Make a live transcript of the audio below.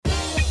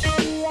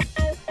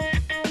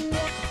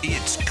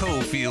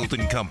Cofield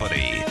and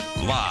Company,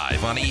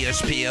 live on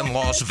ESPN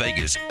Las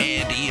Vegas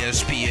and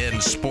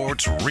ESPN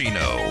Sports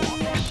Reno.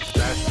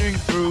 Dashing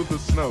through the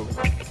snow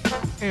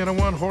in a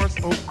one-horse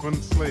open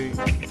sleigh.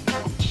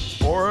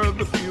 O'er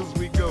the fields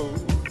we go,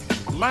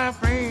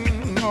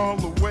 laughing all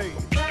the way.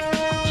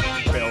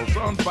 Bells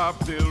on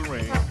bobtail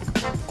ring.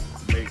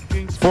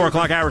 4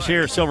 o'clock hours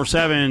here. Silver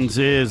Sevens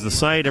is the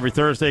site every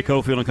Thursday.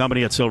 Cofield and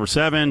Company at Silver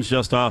Sevens,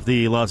 just off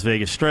the Las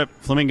Vegas Strip.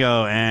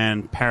 Flamingo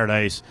and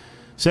Paradise.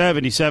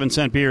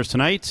 77-cent beers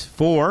tonight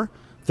for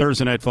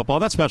Thursday Night Football.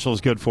 That special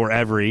is good for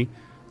every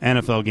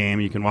NFL game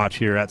you can watch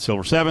here at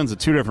Silver Sevens at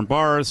two different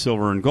bars,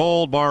 Silver and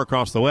Gold bar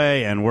across the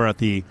way, and we're at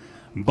the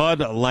Bud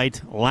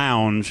Light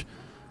Lounge.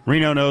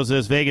 Reno knows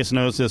this. Vegas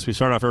knows this. We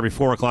start off every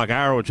 4 o'clock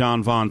hour with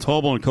John Von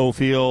Tobel and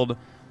Cofield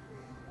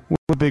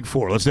with Big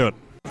Four. Let's do it.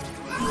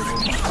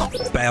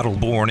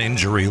 Battleborn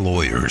Injury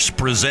Lawyers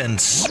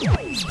presents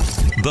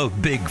The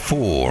Big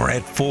Four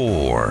at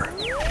 4.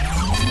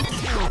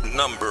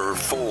 Number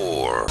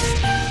 4.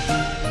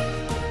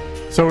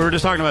 So we were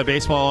just talking about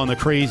baseball and the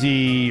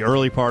crazy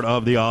early part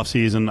of the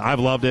offseason.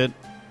 I've loved it.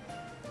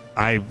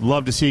 I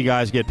love to see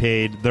guys get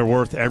paid. They're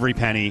worth every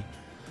penny.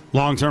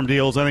 Long-term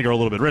deals, I think, are a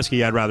little bit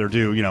risky. I'd rather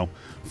do,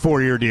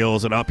 4-year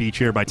deals and up each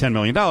year by $10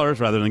 million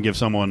rather than give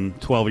someone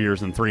 12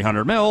 years and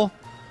 $300 million.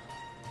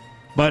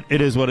 But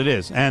it is what it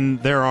is.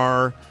 And there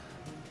are,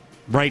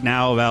 right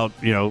now, about,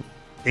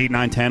 8,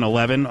 9, 10,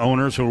 11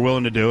 owners who are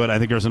willing to do it. I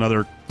think there's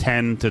another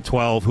 10 to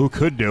 12 who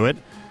could do it.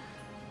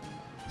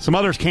 Some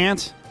others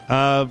can't.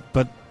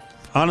 But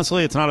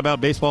honestly, it's not about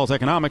baseball's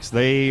economics.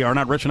 They are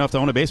not rich enough to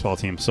own a baseball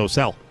team, so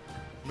sell.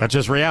 That's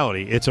just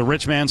reality. It's a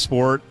rich man's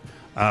sport.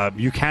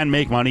 You can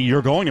make money.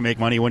 You're going to make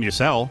money when you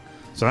sell.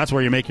 So that's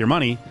where you make your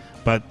money.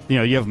 But,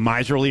 you have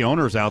miserly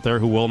owners out there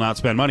who will not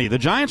spend money. The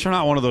Giants are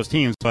not one of those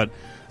teams, but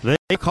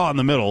they caught in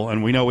the middle,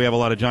 and we know we have a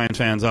lot of Giants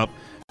fans up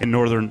in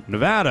northern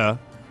Nevada.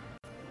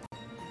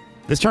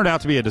 This turned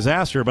out to be a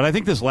disaster, but I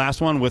think this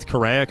last one with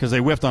Correa, because they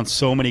whiffed on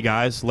so many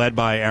guys, led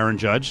by Aaron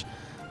Judge.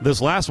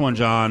 This last one,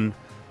 John,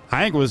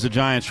 I think was the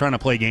Giants trying to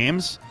play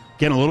games,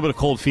 getting a little bit of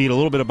cold feet, a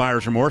little bit of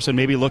buyer's remorse, and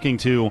maybe looking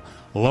to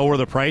lower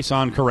the price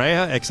on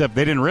Correa, except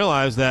they didn't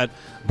realize that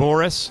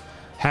Boris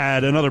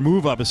had another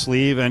move up his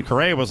sleeve, and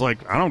Correa was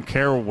like, I don't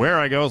care where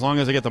I go as long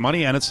as I get the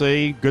money, and it's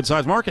a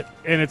good-sized market.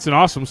 And it's an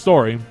awesome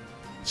story.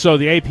 So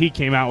the AP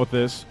came out with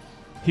this.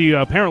 He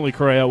apparently,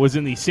 Correa, was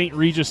in the St.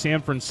 Regis,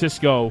 San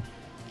Francisco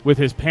with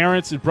his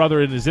parents, his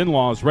brother, and his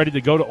in-laws, ready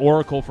to go to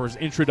Oracle for his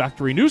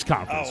introductory news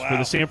conference for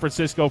the San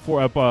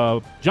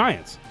Francisco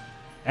Giants.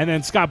 And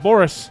then Scott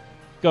Boras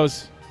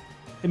goes,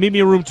 hey, meet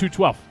me in room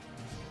 212.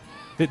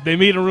 They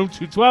meet in room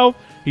 212.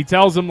 He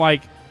tells them,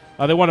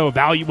 they want to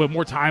evaluate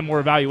more time, more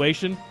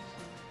evaluation.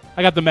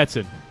 I got the Mets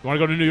in. You want to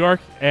go to New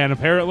York? And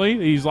apparently,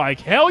 he's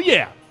like, hell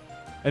yeah.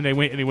 And he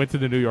went to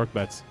the New York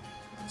Mets.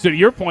 So to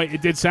your point,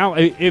 it did sound,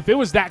 if it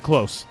was that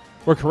close,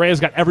 where Correa's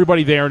got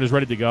everybody there and is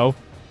ready to go,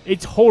 it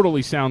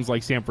totally sounds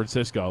like San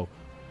Francisco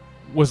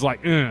was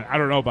like, I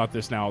don't know about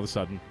this now all of a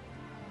sudden.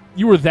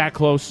 You were that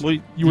close. Well,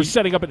 you were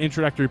setting up an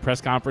introductory press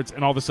conference,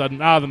 and all of a sudden,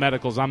 the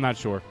medicals, I'm not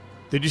sure.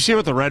 Did you see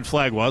what the red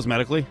flag was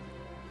medically?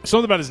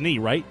 Something about his knee,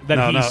 right?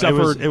 That he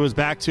suffered. It was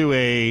back to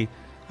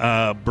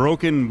a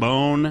broken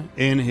bone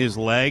in his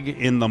leg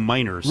in the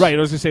minors. Right, I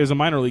was going to say it was a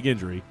minor league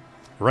injury.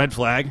 Red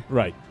flag?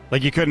 Right.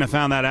 Like you couldn't have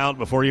found that out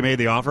before you made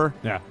the offer?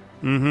 Yeah.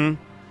 Mm-hmm. And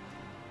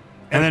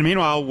then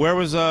meanwhile, where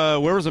was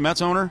the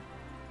Mets owner?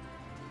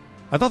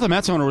 I thought the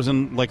Mets owner was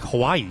in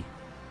Hawaii.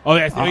 Oh,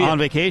 yeah, on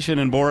vacation,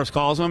 and Boris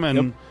calls him,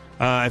 and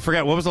I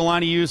forget what was the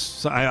line he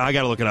used. I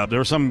got to look it up. There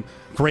was some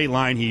great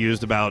line he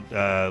used about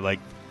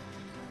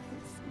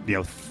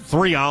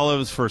 3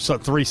 olives for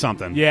 3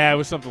 something. Yeah, it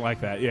was something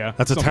like that. Yeah,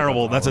 that's a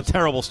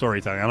terrible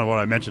storytelling. I don't know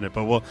why I mentioned it,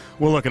 but we'll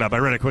look it up. I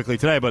read it quickly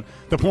today, but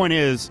the point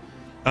is,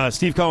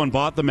 Steve Cohen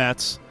bought the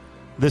Mets.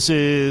 This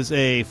is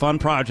a fun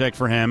project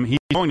for him. He's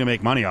going to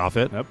make money off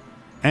it. Yep.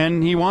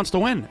 And he wants to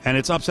win. And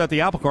it's upset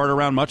the apple cart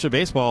around much of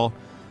baseball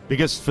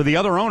because for the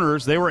other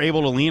owners, they were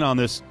able to lean on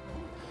this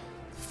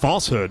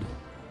falsehood,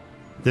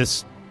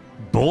 this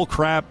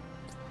bullcrap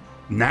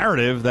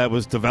narrative that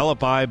was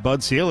developed by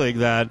Bud Selig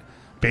that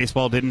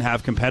baseball didn't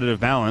have competitive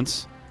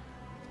balance.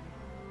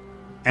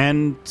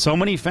 And so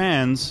many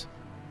fans,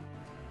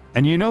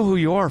 and you know who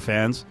you are,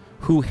 fans,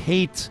 who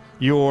hate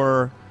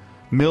your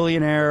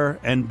millionaire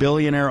and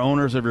billionaire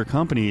owners of your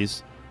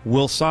companies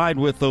will side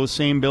with those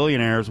same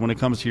billionaires when it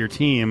comes to your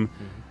team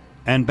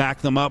and back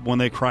them up when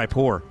they cry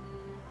poor.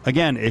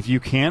 Again, if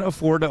you can't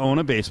afford to own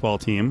a baseball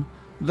team,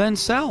 then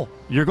sell.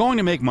 You're going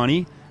to make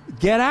money.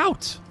 Get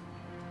out.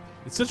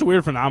 It's such a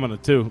weird phenomenon,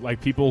 too.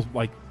 People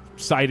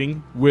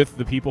siding with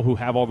the people who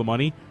have all the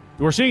money.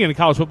 We're seeing it in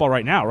college football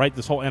right now, right?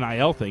 This whole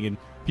NIL thing and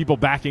people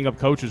backing up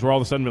coaches where all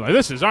of a sudden be like,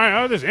 this is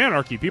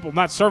anarchy. People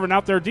not serving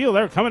out their deal.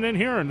 They're coming in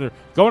here and they're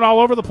going all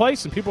over the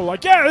place. And people are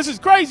like, yeah, this is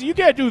crazy. You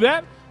can't do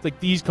that. It's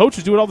these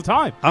coaches do it all the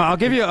time. I'll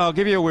give you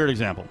a weird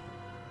example.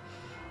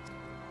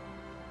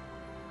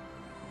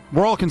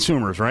 We're all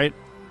consumers, right?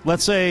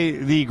 Let's say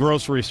the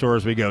grocery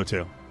stores we go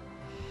to.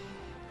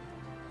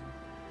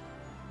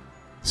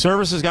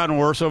 Service has gotten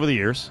worse over the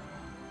years.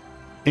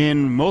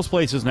 In most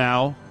places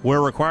now,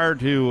 we're required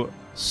to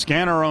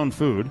scan our own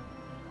food.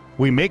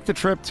 We make the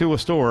trip to a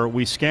store.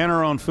 We scan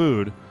our own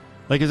food.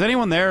 Like, is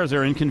anyone there? Is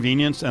there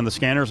inconvenience and the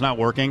scanner's not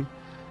working?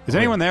 Is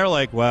anyone there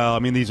like, well, I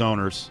mean, these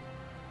owners.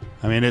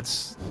 I mean,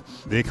 it's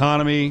the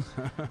economy.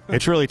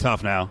 It's really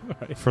tough now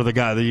for the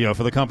guy,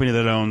 for the company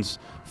that owns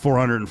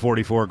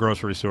 444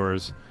 grocery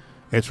stores.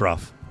 It's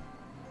rough.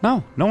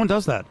 No one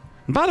does that.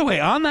 And by the way,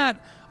 on that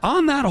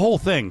whole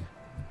thing,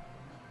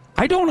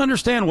 I don't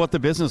understand what the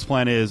business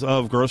plan is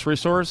of grocery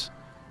stores,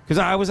 because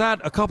I was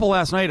at a couple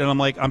last night, and I'm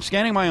like, I'm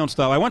scanning my own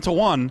stuff. I went to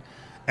one,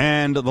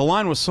 and the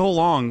line was so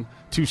long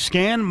to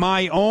scan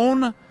my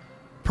own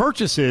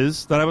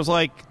purchases that I was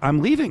like,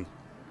 I'm leaving.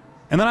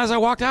 And then as I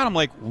walked out, I'm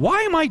like,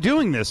 why am I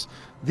doing this?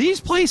 These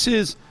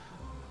places,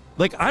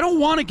 like, I don't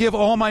want to give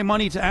all my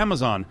money to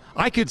Amazon.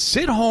 I could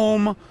sit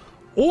home,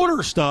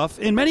 order stuff,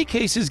 in many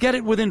cases get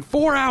it within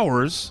 4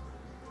 hours,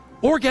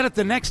 or get it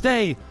the next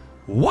day.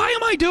 Why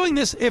am I doing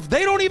this if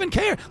they don't even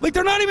care? Like,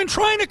 they're not even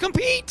trying to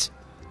compete.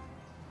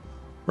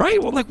 Right?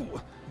 Well, like,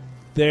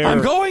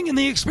 I'm going and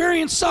the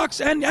experience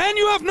sucks, and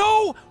you have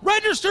no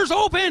registers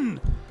open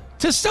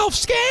to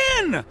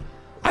self-scan.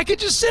 I could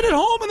just sit at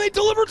home and they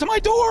deliver it to my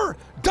door.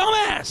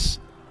 Dumbass.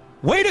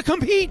 Way to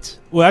compete.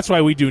 Well, that's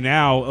why we do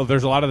now.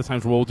 There's a lot of the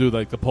times where we'll do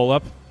like the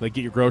pull-up, like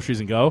get your groceries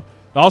and go.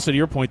 Also, to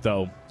your point,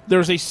 though,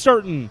 there's a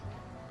certain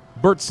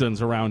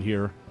Bertsons around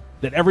here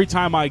that every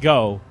time I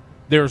go,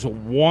 there's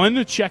one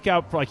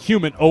checkout, like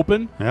human,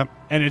 open, Yep.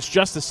 and it's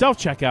just a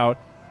self-checkout,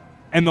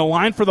 and the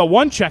line for the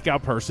one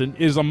checkout person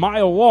is a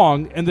mile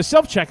long, and the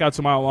self-checkout's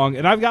a mile long,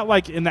 and I've got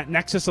like in that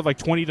nexus of like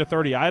 20 to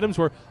 30 items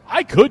where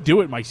I could do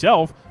it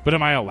myself, but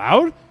am I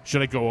allowed?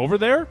 Should I go over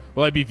there?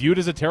 Will I be viewed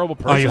as a terrible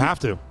person? Oh, you have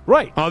to.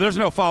 Right. Oh, there's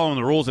no following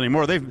the rules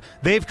anymore.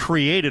 They've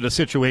created a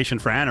situation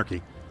for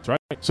anarchy. That's right.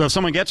 So if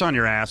someone gets on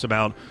your ass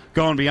about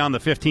going beyond the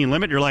 15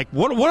 limit, you're like,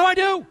 what do I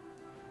do?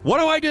 What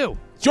do I do?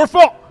 It's your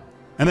fault.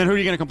 And then who are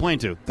you going to complain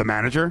to? The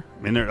manager?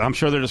 I mean, I'm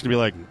sure they're just going to be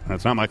like,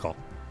 that's not my call.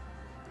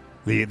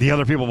 The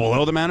other people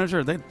below the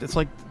manager, it's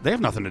like they have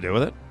nothing to do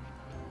with it.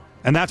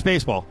 And that's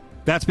baseball.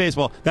 That's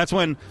baseball. That's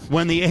when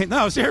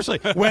no, seriously,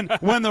 when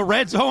the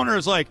Reds owner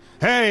is like,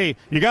 hey,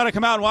 you got to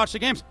come out and watch the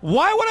games.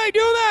 Why would I do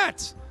that?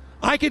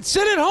 I could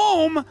sit at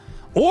home,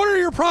 order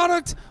your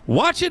product,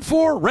 watch it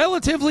for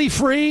relatively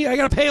free. I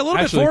got to pay a little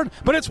bit for it,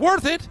 but it's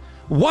worth it.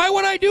 Why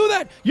would I do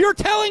that? You're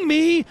telling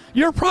me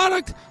your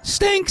product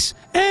stinks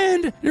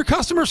and your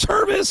customer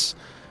service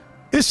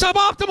is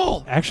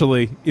suboptimal.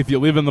 Actually, if you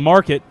live in the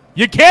market,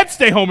 you can't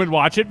stay home and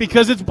watch it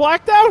because it's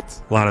blacked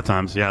out. A lot of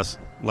times, yes.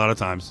 A lot of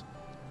times.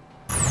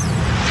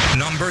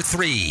 Number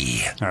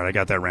 3. All right, I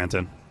got that rant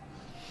in.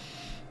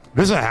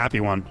 This is a happy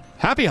one.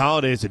 Happy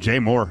holidays to Jay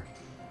Moore.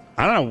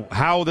 I don't know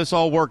how this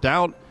all worked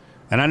out,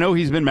 and I know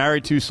he's been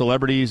married to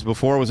celebrities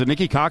before. Was it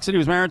Nikki Cox that he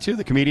was married to,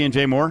 the comedian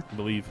Jay Moore? I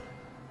believe.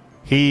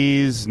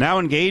 He's now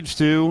engaged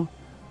to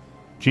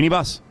Jeannie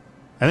Buss.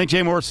 I think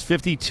Jay Moore's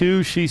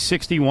 52. She's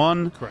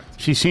 61. Correct.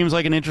 She seems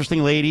like an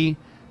interesting lady.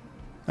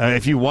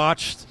 If you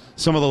watched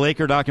some of the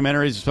Laker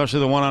documentaries,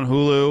 especially the one on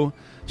Hulu,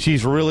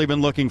 she's really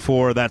been looking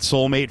for that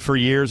soulmate for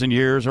years and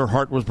years. Her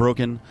heart was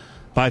broken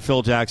by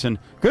Phil Jackson.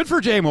 Good for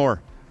Jay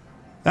Moore.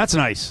 That's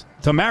nice.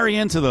 To marry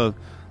into the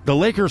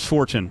Lakers'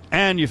 fortune,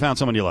 and you found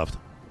someone you loved.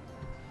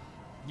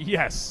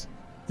 Yes.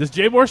 Does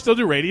Jay Moore still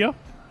do radio?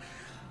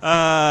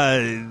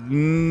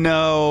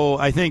 No.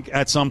 I think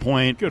at some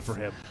point. Good for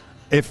him.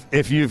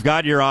 If you've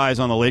got your eyes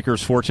on the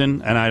Lakers'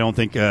 fortune, and I don't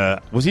think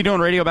was he doing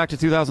radio back to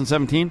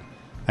 2017?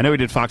 I know he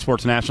did Fox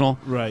Sports National.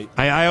 Right.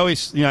 I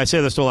always, I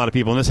say this to a lot of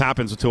people, and this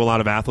happens to a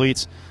lot of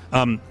athletes.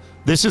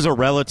 This is a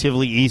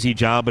relatively easy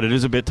job, but it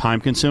is a bit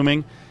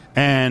time-consuming.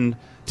 And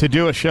to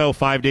do a show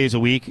 5 days a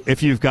week,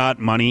 if you've got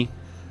money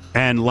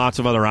and lots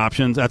of other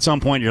options, at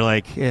some point you're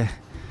like, eh.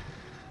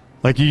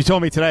 Like you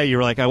told me today, you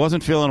were like, I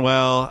wasn't feeling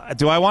well.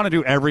 Do I want to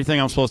do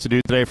everything I'm supposed to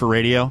do today for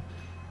radio?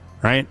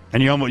 Right?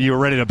 And you were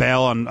ready to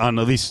bail on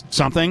at least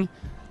something.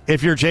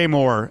 If you're Jay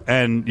Moore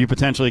and you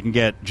potentially can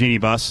get Jeannie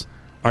Buss,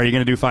 are you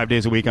going to do 5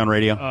 days a week on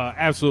radio?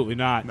 Absolutely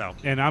not. No.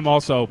 And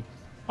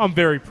I'm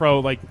very pro,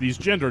 like, these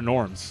gender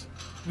norms.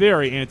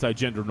 Very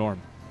anti-gender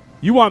norm.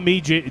 You want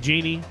me,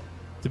 Jeannie,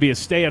 to be a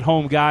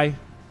stay-at-home guy?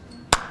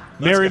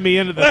 Marry me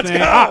into the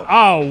thing.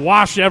 I'll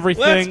wash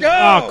everything. Let's go.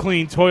 I'll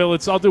clean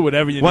toilets. I'll do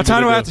whatever you need. What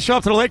time do I do. have to show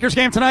up to the Lakers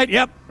game tonight?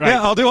 Yep. Right.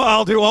 Yeah,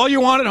 I'll do all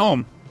you want at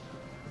home.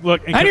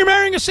 Look, And you're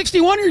marrying a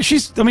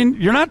 61-year.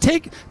 You're not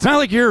it's not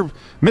like you're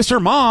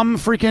Mr. Mom,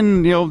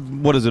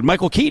 freaking, what is it,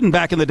 Michael Keaton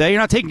back in the day. You're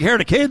not taking care of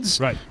the kids.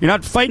 Right. You're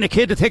not fighting a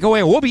kid to take away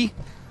a whoopee.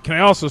 Can I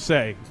also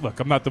say, look,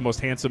 I'm not the most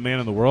handsome man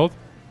in the world.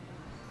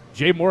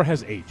 Jay Moore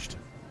has aged.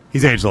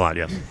 He's aged a lot,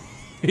 yes.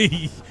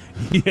 He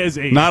has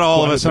aged. Not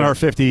all of quite us a in bit. our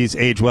 50s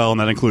age well, and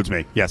that includes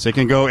me. Yes, it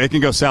can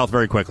go south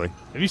very quickly.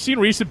 Have you seen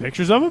recent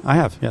pictures of him? I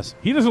have, yes.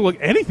 He doesn't look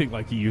anything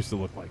like he used to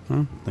look like.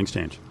 Things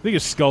change. I think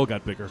his skull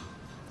got bigger.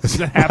 Does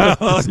that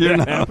happen? Does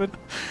that happen?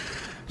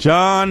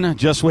 John,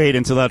 just wait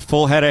until that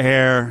full head of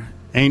hair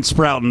ain't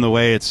sprouting the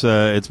way it's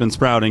been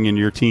sprouting in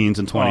your teens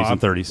and 20s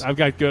and 30s.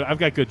 I've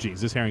got good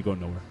genes. This hair ain't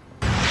going nowhere.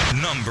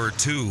 Number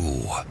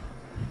 2.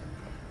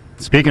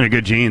 Speaking of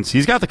good genes,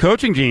 he's got the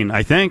coaching gene,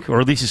 I think, or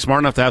at least he's smart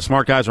enough to have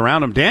smart guys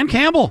around him. Dan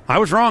Campbell. I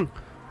was wrong.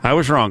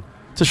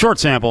 It's a short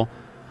sample,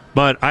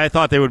 but I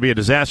thought they would be a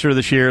disaster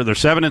this year. They're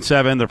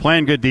 7-7. They're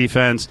playing good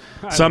defense.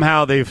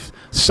 Somehow they've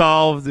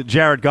solved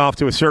Jared Goff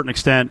to a certain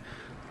extent.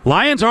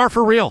 Lions are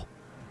for real.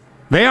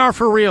 They are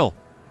for real.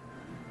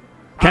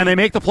 Can they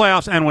make the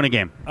playoffs and win a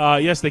game?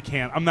 Yes, they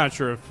can. I'm not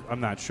sure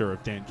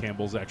if Dan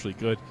Campbell's actually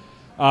good.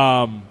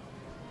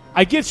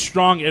 I get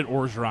strong Ed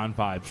Orgeron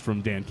vibes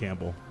from Dan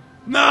Campbell.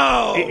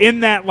 No.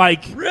 In that,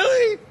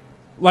 really?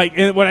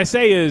 What I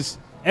say is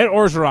Ed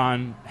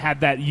Orgeron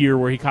had that year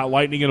where he caught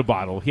lightning in a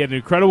bottle. He had an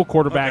incredible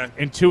quarterback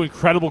and 2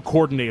 incredible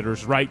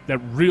coordinators, right, that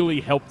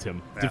really helped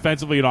him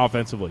defensively and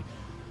offensively.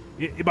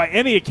 By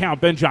any account,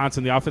 Ben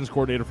Johnson, the offense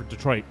coordinator for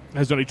Detroit,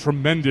 has done a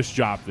tremendous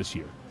job this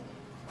year.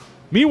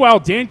 Meanwhile,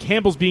 Dan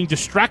Campbell's being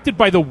distracted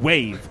by the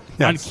wave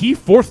on key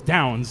 4th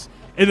downs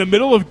in the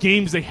middle of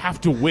games they have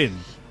to win.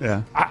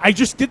 Yeah. I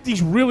just get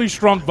these really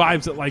strong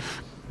vibes that,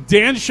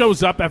 Dan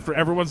shows up after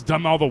everyone's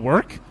done all the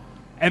work,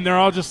 and they're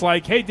all just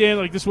like, hey, Dan,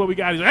 this is what we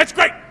got. He's like, that's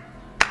great.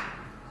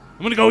 I'm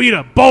going to go eat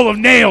a bowl of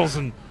nails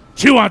and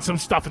chew on some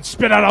stuff and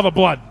spit out all the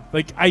blood.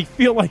 I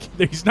feel like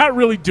he's not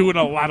really doing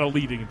a lot of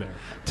leading there.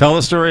 Tell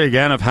the story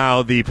again of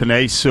how the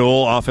Penei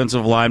Sewell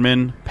offensive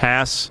lineman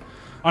pass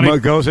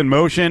goes in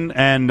motion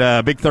and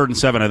big 3rd and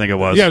 7, I think it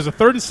was. Yeah, it was a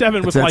 3rd and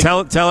 7 with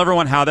Tell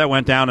everyone how that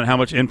went down and how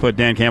much input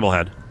Dan Campbell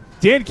had.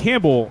 Dan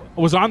Campbell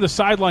was on the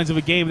sidelines of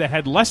a game that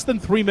had less than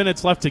 3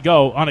 minutes left to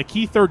go on a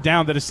key 3rd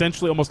down that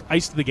essentially almost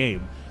iced the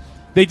game.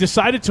 They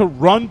decided to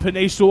run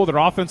Penei Sewell, their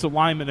offensive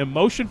lineman, in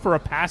motion for a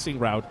passing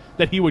route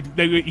that he would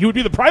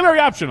be the primary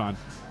option on.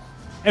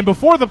 And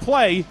before the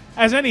play,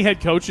 as any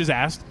head coach is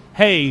asked,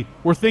 hey,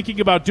 we're thinking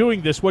about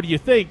doing this, what do you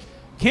think?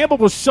 Campbell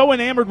was so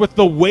enamored with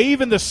the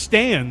wave in the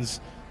stands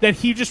that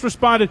he just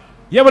responded,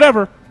 yeah,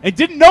 whatever, and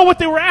didn't know what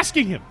they were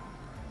asking him.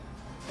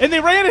 And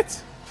they ran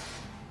it.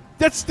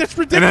 That's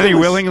ridiculous. And then he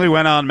willingly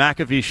went on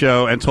McAfee's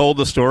show and told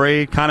the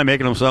story, kind of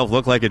making himself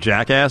look like a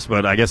jackass,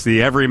 but I guess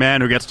the everyman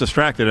who gets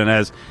distracted and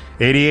has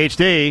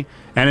ADHD,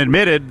 and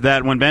admitted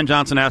that when Ben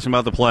Johnson asked him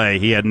about the play,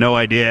 he had no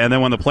idea. And then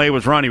when the play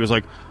was run, he was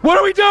like, what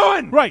are we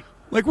doing? Right.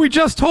 We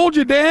just told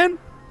you, Dan.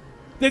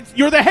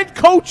 You're the head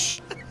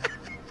coach.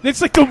 It's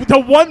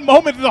the one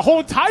moment in the whole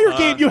entire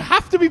game you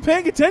have to be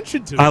paying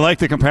attention to. I like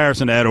the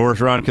comparison to Ed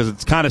Orgeron because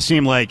it kind of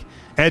seemed like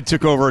Ed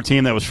took over a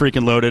team that was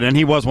freaking loaded, and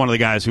he was one of the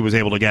guys who was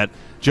able to get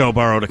Joe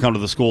Burrow to come to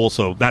the school,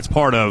 so that's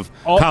part of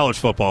college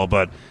football.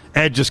 But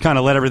Ed just kind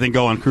of let everything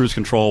go on cruise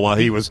control while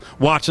he was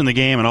watching the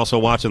game and also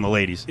watching the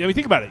ladies. Yeah,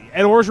 think about it.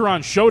 Ed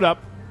Orgeron showed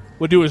up,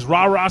 would do his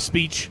rah-rah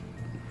speech,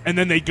 and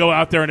then they'd go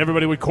out there and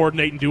everybody would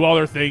coordinate and do all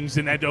their things,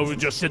 and Ed would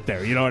just sit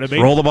there. You know what I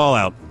mean? Roll the ball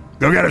out.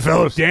 Go get it,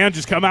 fellas. Dan,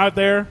 just come out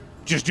there,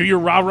 just do your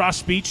rah-rah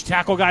speech,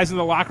 tackle guys in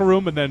the locker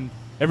room, and then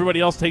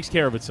everybody else takes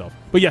care of itself.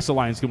 But yes, the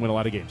Lions can win a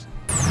lot of games.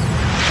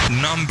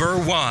 Number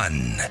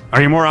 1.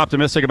 Are you more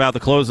optimistic about the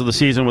close of the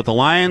season with the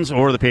Lions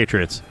or the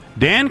Patriots?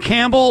 Dan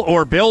Campbell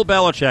or Bill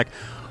Belichick?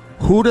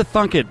 Who'd have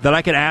thunk it that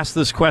I could ask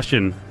this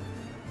question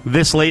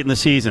this late in the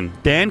season?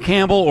 Dan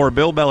Campbell or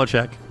Bill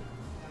Belichick?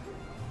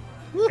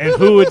 And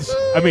who would,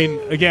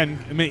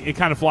 it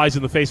kind of flies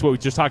in the face of what we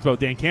just talked about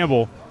Dan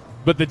Campbell,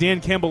 but the Dan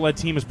Campbell-led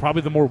team is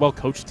probably the more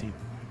well-coached team.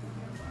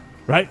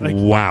 Right?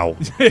 Wow.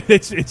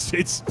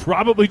 It's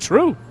probably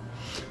true.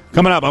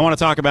 Coming up, I want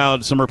to talk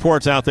about some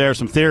reports out there,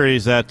 some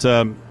theories that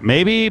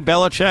maybe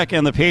Belichick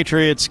and the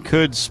Patriots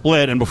could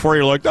split. And before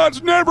you're like,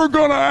 that's never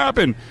going to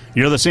happen,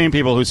 you're the same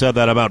people who said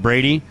that about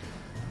Brady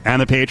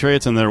and the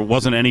Patriots and there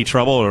wasn't any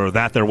trouble, or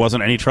that there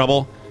wasn't any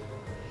trouble.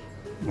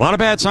 A lot of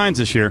bad signs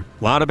this year.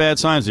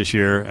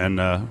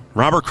 And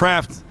Robert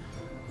Kraft,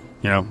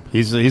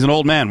 he's an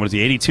old man. What is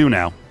he, 82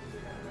 now?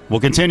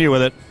 We'll continue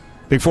with it.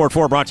 Big 4 at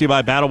 4 brought to you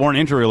by Battleborn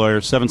Injury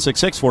Lawyers,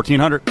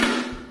 766-1400.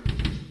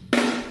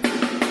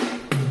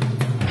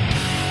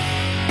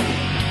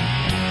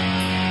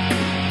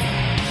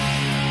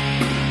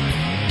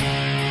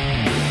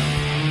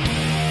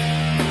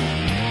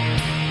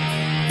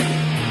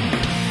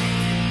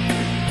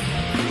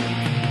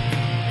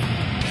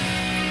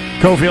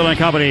 Cofield and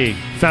Company.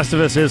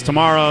 Festivus is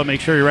tomorrow. Make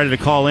sure you're ready to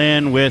call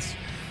in with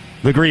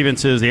the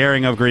grievances, the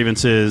airing of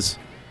grievances.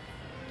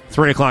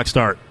 3 o'clock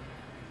start.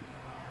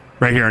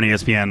 Right here on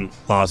ESPN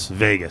Las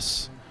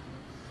Vegas.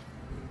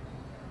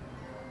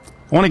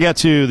 I want to get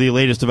to the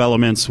latest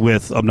developments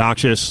with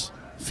obnoxious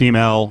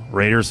female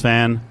Raiders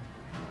fan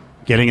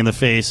getting in the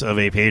face of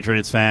a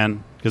Patriots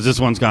fan, because this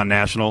one's gone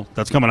national.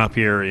 That's coming up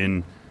here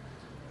in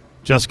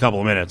just a couple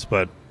of minutes.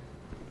 But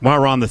while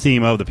we're on the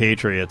theme of the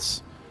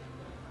Patriots,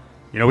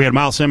 we had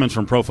Miles Simmons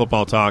from Pro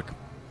Football Talk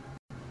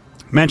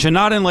mention,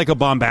 not in a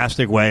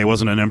bombastic way, it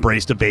wasn't an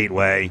embrace debate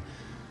way.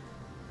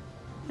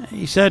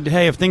 He said,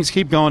 hey, if things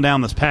keep going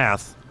down this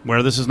path,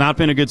 where this has not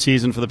been a good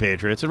season for the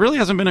Patriots, it really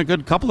hasn't been a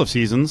good couple of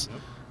seasons.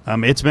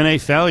 It's been a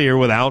failure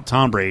without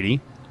Tom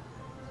Brady.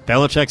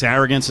 Belichick's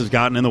arrogance has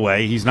gotten in the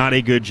way. He's not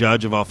a good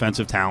judge of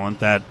offensive talent.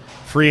 That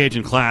free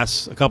agent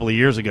class a couple of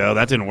years ago,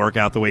 that didn't work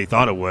out the way he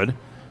thought it would,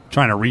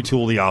 trying to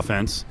retool the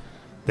offense.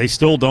 They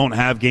still don't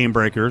have game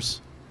breakers,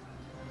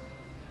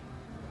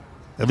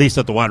 at least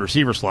at the wide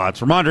receiver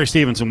slots. Ramondre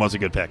Stevenson was a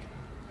good pick.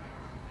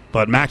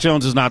 But Mac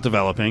Jones is not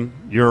developing.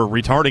 You're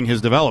retarding his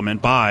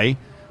development by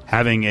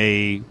having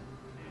a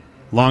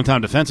longtime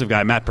defensive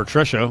guy, Matt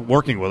Patricia,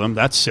 working with him.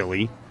 That's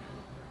silly.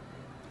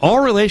 All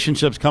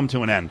relationships come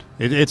to an end.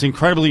 It's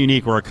incredibly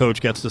unique where a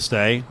coach gets to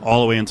stay all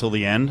the way until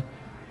the end.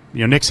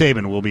 Nick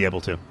Saban will be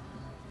able to.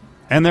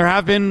 And there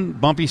have been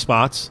bumpy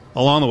spots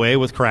along the way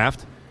with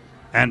Kraft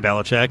and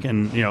Belichick.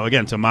 And,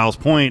 again, to Miles'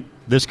 point,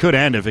 this could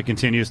end if it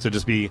continues to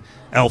just be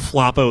El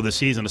Floppo this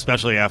season,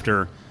 especially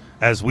after,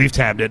 as we've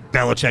tabbed it,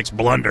 Belichick's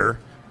blunder,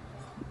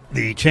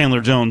 the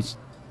Chandler Jones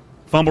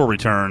fumble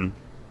return.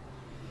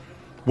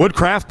 Would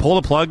Kraft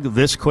pull the plug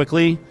this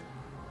quickly?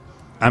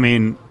 I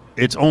mean,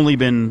 it's only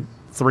been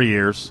 3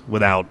 years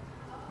without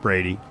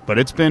Brady, but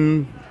it's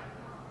been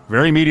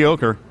very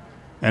mediocre,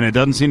 and it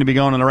doesn't seem to be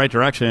going in the right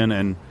direction,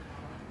 and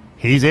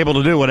he's able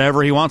to do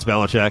whatever he wants,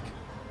 Belichick,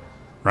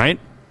 right?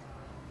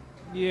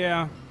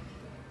 Yeah.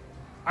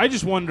 I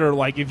just wonder,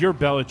 if you're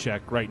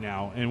Belichick right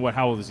now, and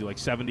how old is he,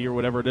 70 or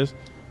whatever it is?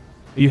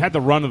 You had the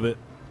run of it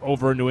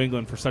over in New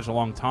England for such a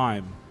long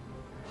time.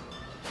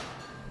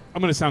 I'm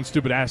going to sound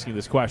stupid asking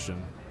this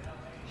question.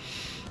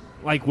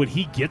 Would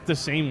he get the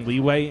same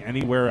leeway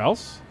anywhere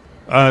else?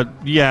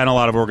 Yeah, in a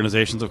lot of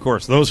organizations, of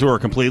course. Those who are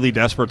completely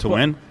desperate to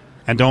win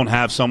and don't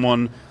have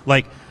someone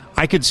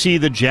I could see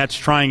the Jets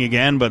trying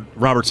again, but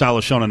Robert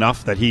Saleh's shown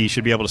enough that he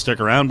should be able to stick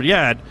around. But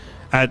yeah,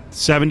 at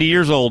 70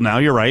 years old now,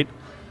 you're right.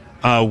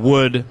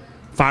 Would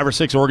 5 or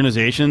 6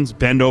 organizations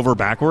bend over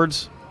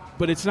backwards?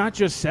 But it's not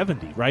just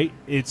 70, right?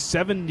 It's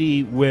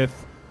 70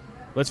 with,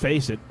 let's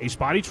face it, a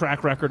spotty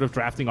track record of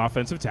drafting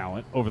offensive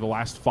talent over the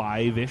last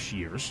 5-ish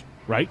years,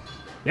 right?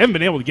 They haven't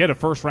been able to get a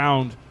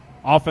first-round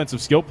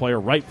offensive skill player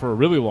right for a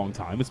really long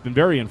time. It's been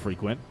very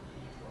infrequent.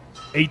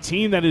 A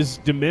team that is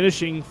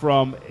diminishing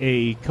from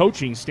a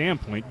coaching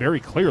standpoint very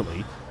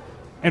clearly,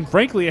 and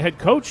frankly a head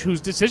coach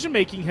whose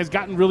decision-making has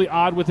gotten really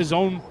odd with his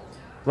own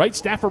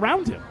staff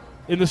around him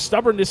in the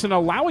stubbornness in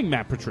allowing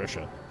Matt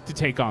Patricia to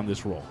take on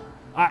this role.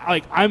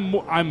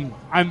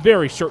 I'm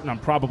very certain I'm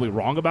probably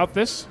wrong about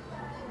this,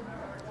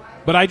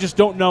 but I just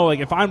don't know.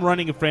 If I'm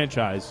running a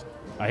franchise,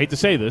 I hate to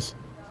say this,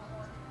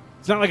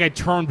 it's not like I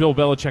turn Bill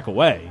Belichick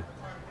away,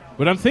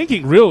 but I'm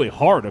thinking really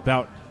hard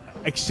about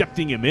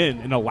accepting him in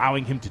and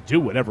allowing him to do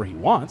whatever he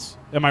wants.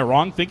 Am I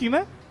wrong thinking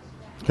that?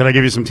 Can I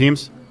give you some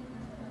teams?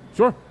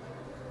 Sure.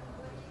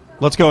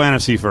 Let's go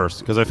NFC first,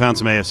 because I found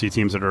some AFC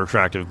teams that are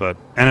attractive, but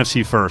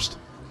NFC first.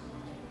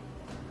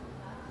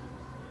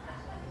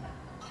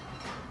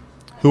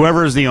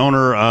 Whoever is the new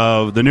owner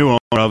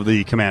of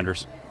the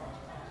Commanders.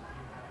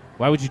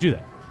 Why would you do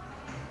that?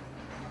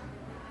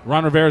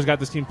 Ron Rivera's got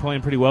this team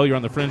playing pretty well. You're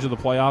on the fringe of the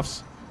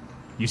playoffs.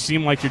 You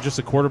seem like you're just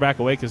a quarterback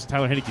away because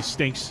Tyler Heineke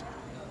stinks,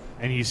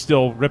 and he's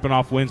still ripping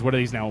off wins. What are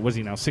these now? Was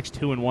he now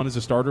 6-2-1 as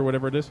a starter,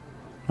 whatever it is?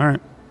 All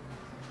right.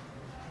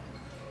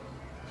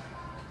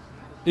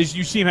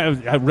 You seem to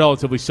have a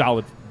relatively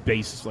solid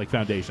base,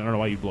 foundation. I don't know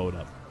why you'd blow it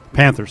up.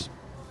 Panthers.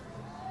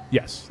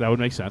 Yes, that would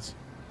make sense.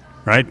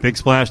 Right? Big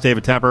splash,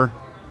 David Tepper.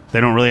 They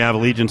don't really have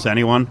allegiance to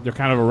anyone. They're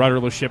kind of a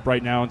rudderless ship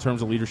right now in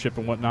terms of leadership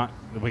and whatnot,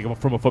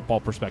 from a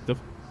football perspective.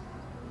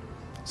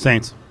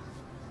 Saints.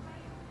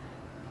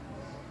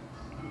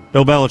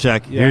 Bill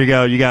Belichick. Yeah. Here you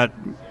go. You got,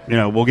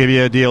 we'll give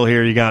you a deal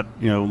here. You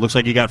got, looks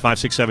like you got 5,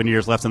 6, 7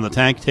 years left in the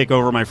tank. Take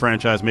over my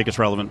franchise. Make us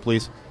relevant,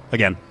 please.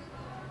 Again.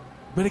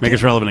 Make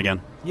us relevant again.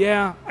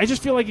 Yeah. I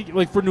just feel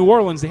like for New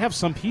Orleans, they have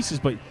some pieces,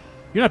 but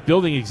you're not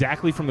building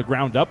exactly from the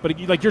ground up. But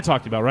like you're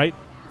talking about, right?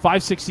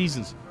 5, 6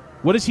 seasons.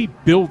 What is he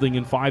building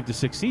in 5 to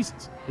 6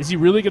 seasons? Is he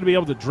really going to be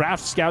able to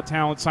draft scout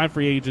talent, sign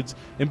free agents,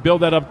 and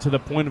build that up to the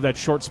point of that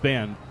short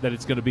span that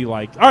it's going to be all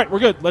right, we're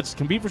good. Let's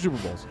compete for Super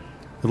Bowls.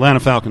 Atlanta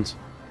Falcons.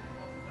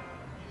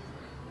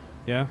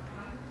 Yeah.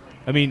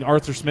 I mean,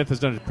 Arthur Smith has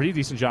done a pretty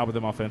decent job with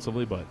them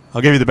offensively, but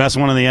I'll give you the best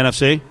one in the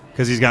NFC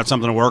because he's got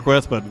something to work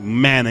with, but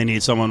man, they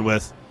need someone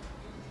with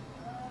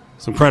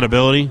some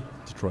credibility.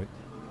 Detroit.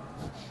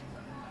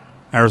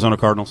 Arizona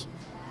Cardinals.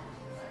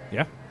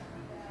 Yeah.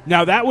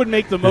 Now, that would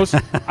make the most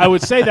 – I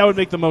would say that would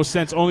make the most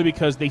sense only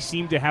because they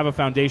seem to have a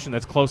foundation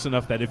that's close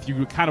enough that if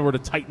you kind of were to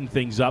tighten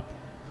things up,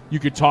 you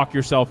could talk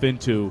yourself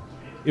into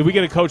 – if we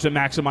get a coach that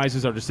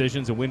maximizes our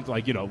decisions and wins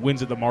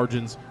at the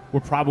margins, we're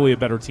probably a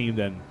better team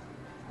than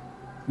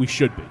we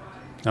should be.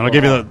 And I'll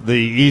give you the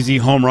easy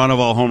home run of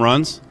all home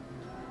runs.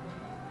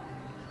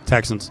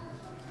 Texans.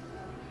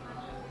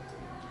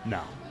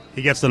 No.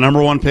 He gets the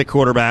number 1 pick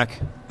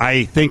quarterback.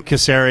 I think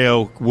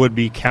Caserio would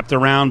be kept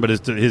around, but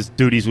his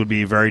duties would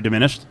be very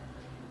diminished.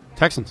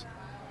 Texans.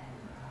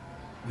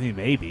 I mean,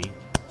 maybe.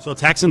 So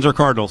Texans or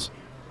Cardinals.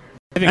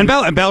 And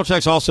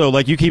Belichick's also,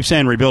 like you keep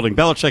saying, rebuilding.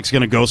 Belichick's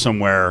going to go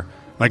somewhere.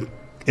 Like,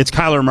 it's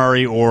Kyler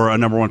Murray or a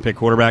number 1 pick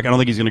quarterback. I don't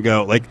think he's going to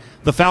go. Like,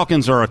 the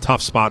Falcons are a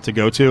tough spot to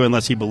go to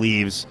unless he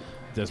believes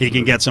he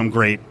can get some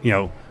great,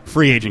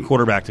 free agent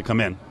quarterback to come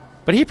in.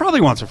 But he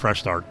probably wants a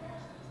fresh start.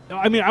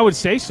 I mean, I would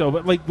say so,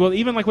 but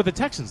even with the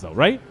Texans, though,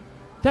 right?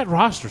 That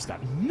roster's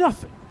got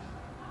nothing.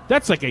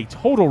 That's like a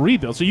total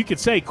rebuild. So you could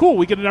say, cool,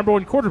 we get a number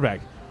one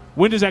quarterback.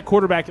 When does that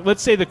quarterback,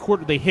 let's say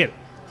they hit it.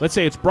 Let's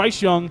say it's Bryce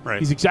Young. Right.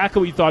 He's exactly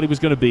what you thought he was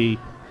going to be.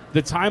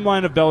 The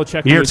timeline of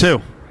Belichick Year was 2.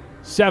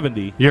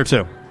 70. Year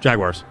 2.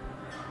 Jaguars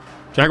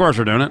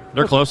are doing it.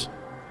 They're close.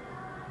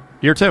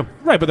 Year 2.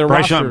 Right, but their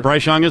roster.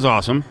 Bryce Young is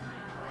awesome.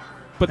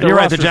 But And you're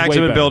right. The roster's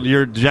way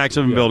better. Jags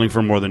have been building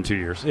for more than 2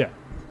 years. Yeah.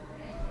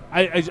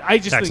 I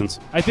just Texans.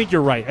 think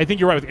you're right. I think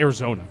you're right with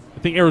Arizona. I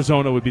think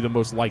Arizona would be the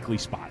most likely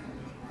spot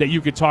that you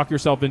could talk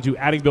yourself into.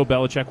 Adding Bill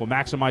Belichick will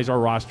maximize our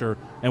roster,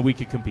 and we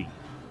could compete.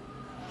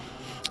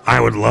 I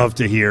would love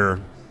to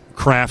hear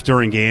Kraft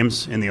during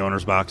games in the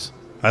owner's box.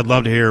 I'd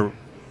love to hear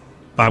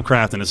Bob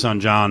Kraft and his son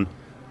John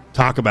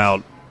talk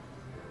about,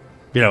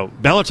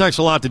 Belichick's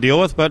a lot to deal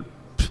with, but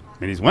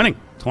he's winning.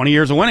 20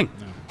 years of winning.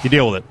 Yeah. You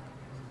deal with it.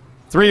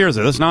 3 years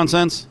of this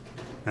nonsense,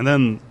 and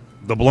then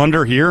the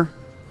blunder here.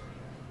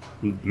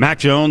 Mac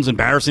Jones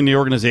embarrassing the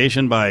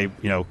organization by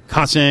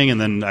cussing,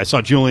 and then I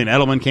saw Julian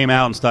Edelman came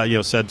out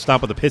and said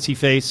stop with the pissy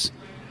face.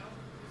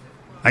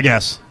 I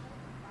guess.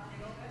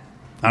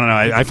 I don't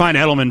know. I find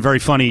Edelman very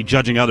funny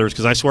judging others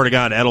because I swear to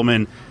God,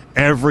 Edelman,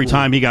 every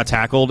time he got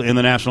tackled in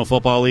the National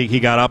Football League,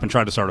 he got up and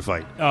tried to start a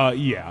fight.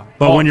 Yeah.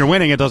 But when you're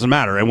winning, it doesn't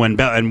matter. And when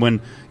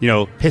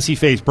pissy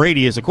face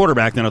Brady is a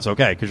quarterback, then it's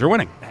okay because you're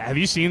winning. Have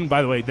you seen?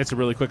 By the way, that's a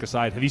really quick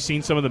aside. Have you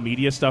seen some of the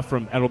media stuff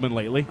from Edelman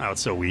lately? Oh,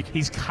 it's so weak.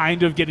 He's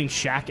kind of getting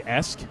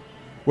Shaq-esque,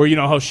 where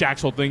how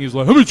Shaq's whole thing is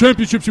like, how many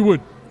championships you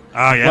win?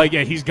 Oh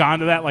yeah. He's gone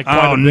to that.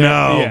 Oh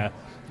no. Yeah.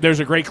 There's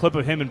a great clip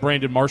of him and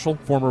Brandon Marshall,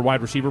 former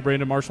wide receiver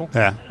Brandon Marshall.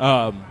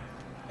 Yeah.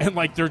 And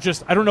they're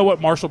just, I don't know what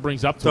Marshall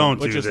brings up to him.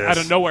 Don't do this. Out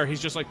of nowhere, he's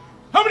just like,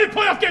 how many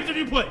playoff games have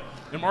you played?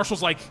 And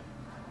Marshall's like,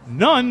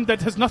 none.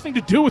 That has nothing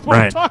to do with what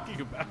we're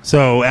talking about.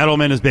 So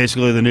Edelman is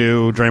basically the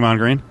new Draymond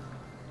Green?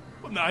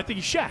 Well, no, I think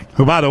he's Shaq.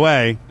 Who, by the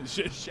way,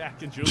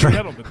 Shaq and Julian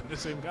Edelman, they're the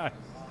same guy.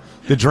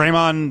 Did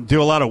Draymond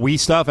do a lot of Wii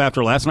stuff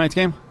after last night's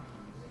game?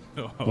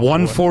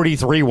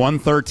 143,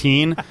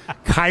 113.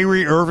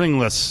 Kyrie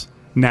Irvingless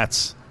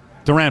Nets.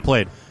 Durant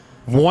played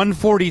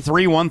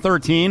 143,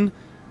 113.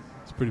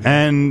 It's pretty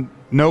and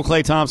no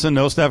Klay Thompson,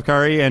 no Steph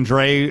Curry, and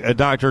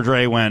Dr.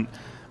 Dre went,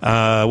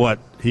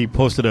 he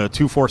posted a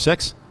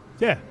 246?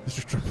 Yeah, it's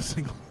just triple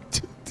single.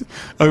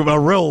 a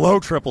real low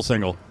triple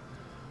single.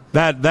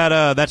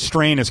 That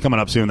strain is coming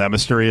up soon, that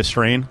mysterious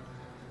strain.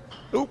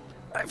 Oop,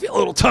 I feel a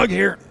little tug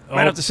here.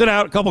 Might have to sit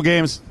out a couple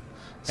games.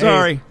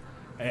 Sorry.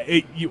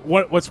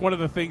 What's one of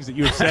the things that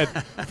you have said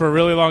for a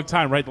really long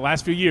time, right? The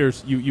last few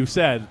years, you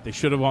said they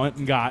should have went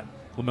and got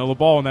LaMelo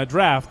Ball in that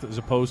draft as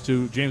opposed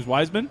to James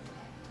Wiseman.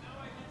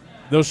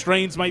 Those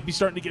strains might be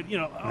starting to get,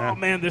 oh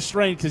man, this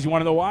strain, because you want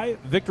to know why?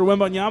 Victor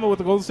Wembanyama with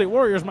the Golden State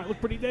Warriors might look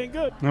pretty dang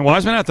good. And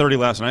Wiseman had 30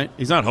 last night.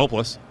 He's not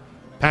hopeless.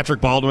 Patrick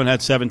Baldwin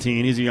had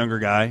 17. He's a younger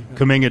guy.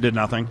 Kuminga did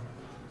nothing.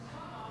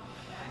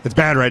 It's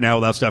bad right now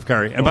without Steph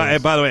Curry. And by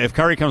the way, if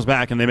Curry comes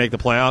back and they make the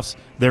playoffs,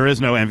 there is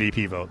no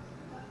MVP vote.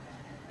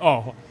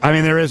 Oh, I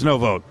mean, there is no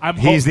vote.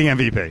 He's the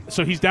MVP.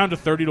 So he's down to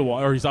 30-1,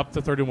 or he's up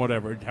to 30,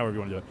 whatever, however you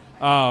want to do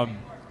it.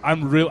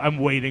 I'm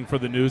waiting for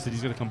the news that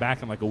he's going to come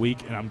back in like a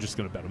week, and I'm just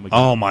going to bet him again.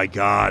 Oh my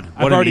God!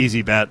 What an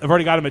easy bet. I've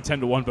already got him at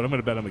 10-1, but I'm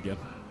going to bet him again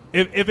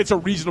if it's a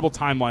reasonable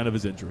timeline of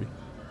his injury.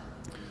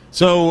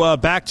 So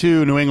back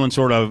to New England,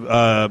 sort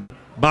of.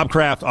 Bob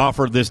Kraft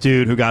offered this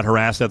dude who got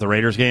harassed at the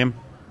Raiders game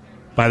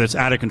by this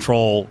out of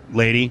control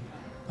lady.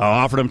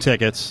 Offered him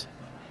tickets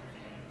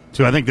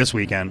to, I think, this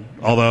weekend.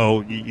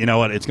 Although, you know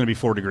what, it's going to be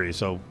 4 degrees,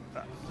 so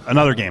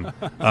another game.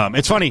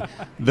 It's funny,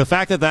 the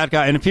fact that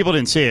guy, and if people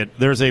didn't see it,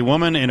 there's a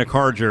woman in a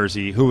car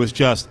jersey who was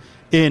just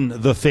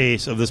in the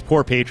face of this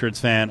poor Patriots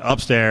fan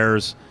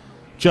upstairs,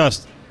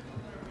 just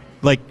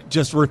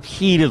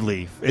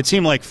repeatedly. It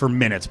seemed like for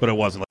minutes, but it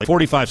wasn't. Like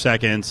 45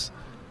 seconds.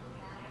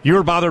 You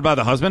were bothered by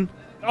the husband?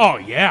 Oh,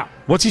 yeah.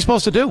 What's he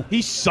supposed to do?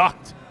 He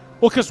sucked.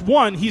 Well, because,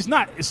 one, he's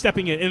not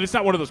stepping in, and it's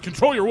not one of those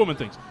control your woman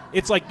things.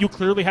 It's like you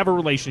clearly have a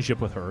relationship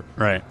with her.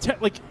 Right.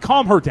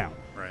 Calm her down.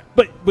 Right.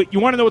 But you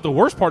want to know what the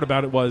worst part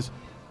about it was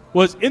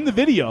in the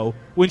video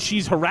when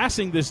she's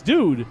harassing this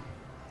dude,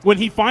 when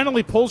he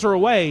finally pulls her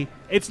away,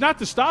 it's not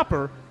to stop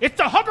her, it's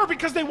to hug her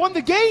because they won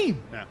the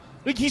game. Yeah.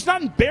 He's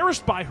not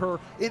embarrassed by her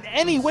in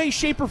any way,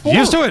 shape, or form.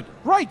 Used to it.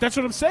 Right, that's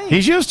what I'm saying.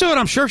 He's used to it.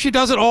 I'm sure she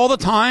does it all the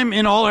time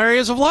in all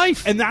areas of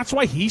life. And that's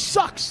why he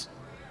sucks.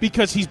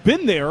 Because he's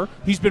been there,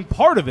 he's been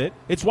part of it.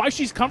 It's why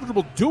she's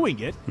comfortable doing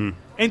it.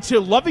 And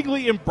to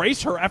lovingly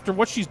embrace her after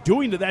what she's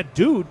doing to that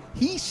dude,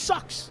 he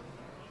sucks.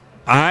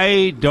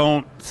 I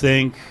don't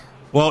think...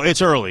 Well,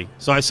 it's early.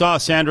 So I saw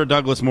Sandra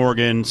Douglas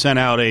Morgan send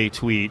out a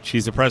tweet.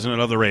 She's the president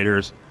of the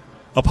Raiders,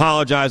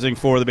 apologizing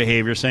for the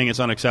behavior, saying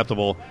it's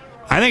unacceptable.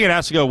 I think it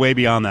has to go way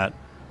beyond that.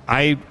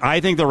 I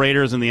think the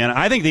Raiders and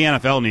I think the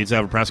NFL needs to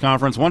have a press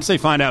conference once they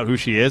find out who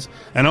she is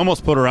and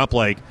almost put her up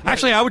like...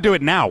 Actually, I would do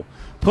it now.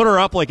 Put her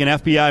up like an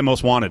FBI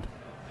most wanted.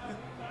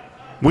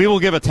 We will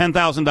give a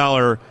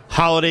 $10,000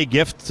 holiday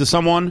gift to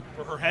someone.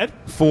 For her head?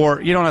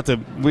 You don't have to...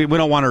 We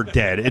don't want her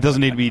dead. It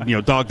doesn't need to be,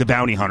 Dog the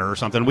Bounty Hunter or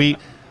something.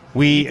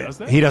 He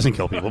doesn't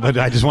kill people, but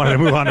I just wanted to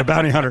move on to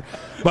Bounty Hunter.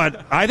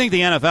 But I think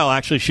the NFL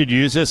actually should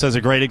use this as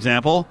a great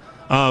example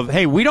of,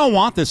 hey, we don't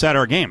want this at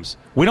our games.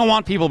 We don't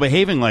want people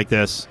behaving like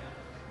this.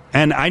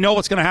 And I know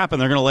what's going to happen.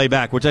 They're going to lay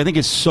back, which I think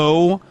is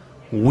so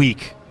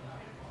weak.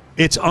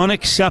 It's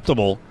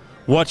unacceptable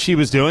what she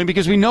was doing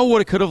because we know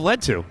what it could have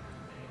led to.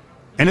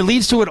 And it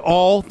leads to it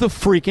all the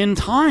freaking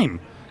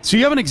time. So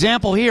you have an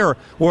example here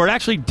where it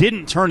actually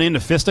didn't turn into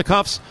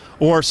fisticuffs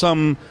or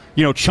some,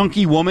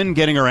 chunky woman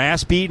getting her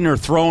ass beaten or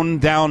thrown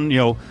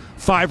down,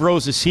 5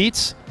 rows of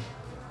seats.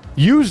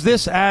 Use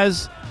this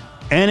as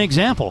an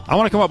example. I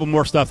want to come up with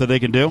more stuff that they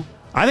can do.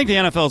 I think the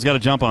NFL's got to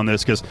jump on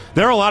this because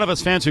there are a lot of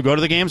us fans who go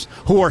to the games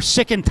who are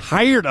sick and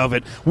tired of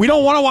it. We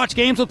don't want to watch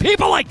games with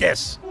people like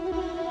this.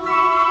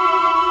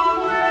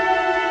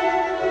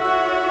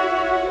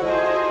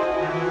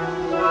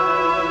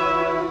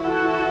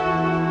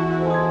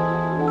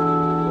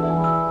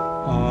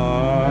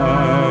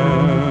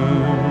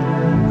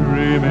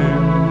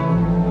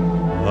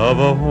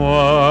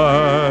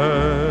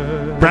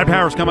 Brad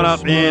Powers coming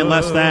up in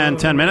less than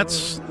 10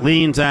 minutes.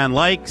 Leans and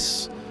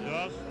likes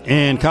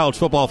in college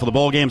football for the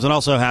bowl games, and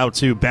also how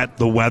to bet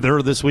the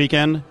weather this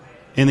weekend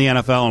in the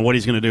NFL and what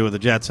he's going to do with the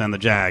Jets and the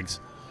Jags.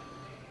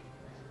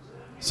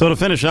 So to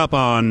finish up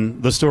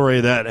on the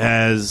story that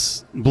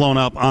has blown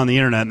up on the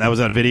internet, that was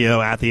that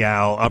video at the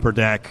Owl, Upper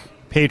Deck.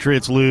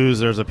 Patriots lose.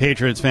 There's a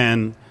Patriots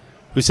fan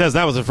who says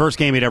that was the first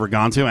game he'd ever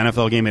gone to,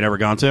 NFL game he'd ever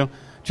gone to,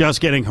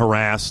 just getting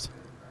harassed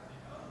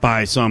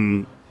by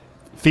some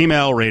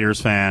female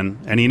Raiders fan,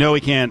 and he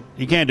can't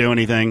do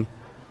anything.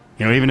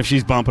 Even if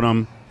she's bumping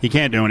him, he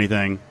can't do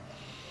anything.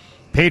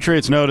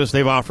 Patriots notice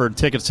they've offered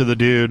tickets to the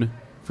dude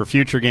for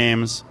future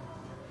games.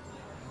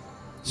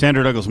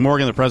 Sandra Douglas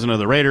Morgan, the president of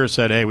the Raiders,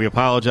 said, hey, we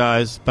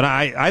apologize. But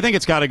I think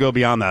it's got to go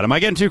beyond that. Am I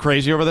getting too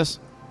crazy over this?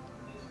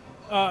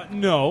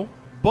 No,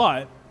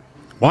 but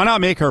why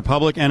not make her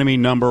public enemy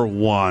number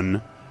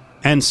 1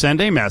 and send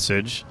a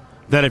message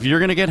that if you're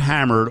going to get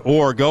hammered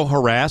or go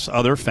harass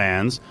other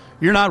fans,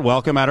 you're not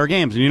welcome at our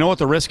games. And you know what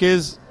the risk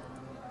is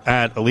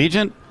at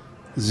Allegiant?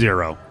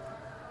 Zero.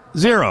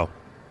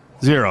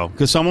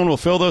 Because someone will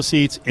fill those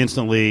seats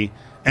instantly,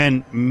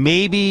 and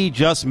maybe,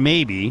 just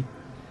maybe,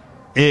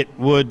 it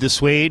would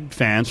dissuade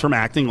fans from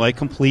acting like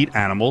complete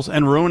animals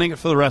and ruining it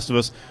for the rest of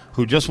us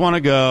who just want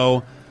to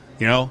go,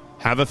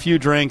 have a few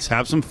drinks,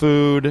 have some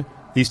food.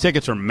 These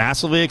tickets are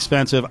massively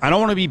expensive. I don't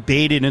want to be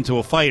baited into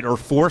a fight or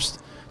forced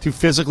to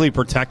physically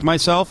protect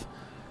myself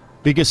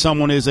because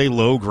someone is a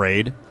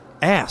low-grade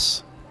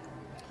ass.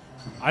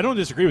 I don't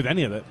disagree with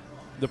any of it.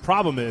 The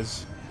problem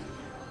is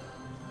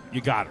you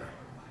got her.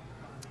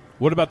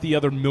 What about the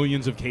other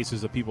millions of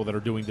cases of people that are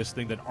doing this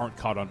thing that aren't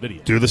caught on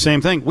video? Do the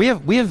same thing. We have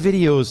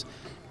videos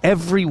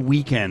every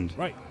weekend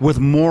with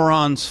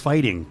morons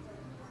fighting.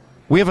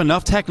 We have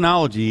enough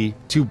technology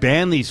to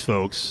ban these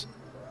folks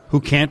who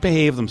can't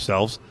behave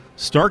themselves,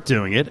 start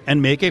doing it,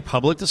 and make a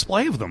public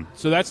display of them.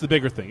 So that's the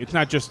bigger thing. It's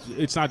not just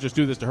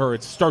do this to her.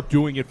 It's start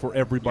doing it for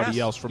everybody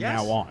else from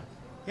now on.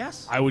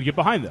 Yes. I would get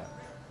behind that.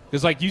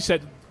 Because like you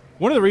said,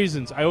 one of the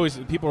reasons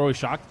people are always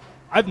shocked,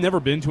 I've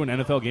never been to an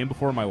NFL game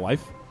before in my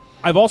life.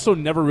 I've also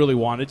never really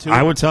wanted to.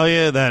 I would tell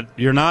you that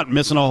you're not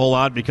missing a whole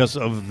lot because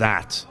of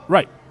that.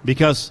 Right.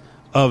 Because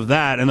of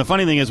that. And the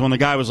funny thing is when the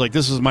guy was like,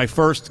 this is my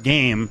first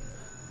game,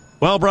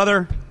 well,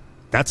 brother,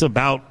 that's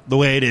about the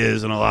way it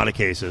is in a lot of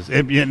cases.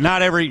 It's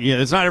not every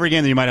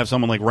game that you might have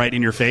someone like right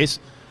in your face,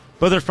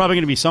 but there's probably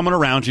going to be someone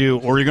around you,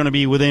 or you're going to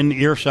be within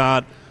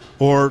earshot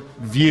or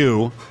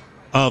view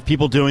of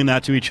people doing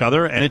that to each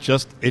other, and it's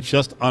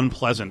just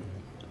unpleasant.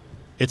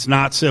 It's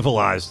not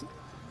civilized.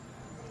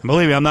 And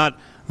believe me, I'm not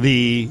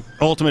the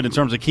ultimate in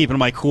terms of keeping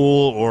my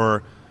cool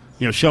or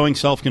showing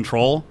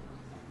self-control,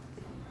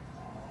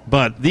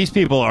 but these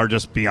people are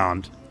just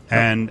beyond.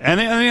 And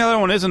the other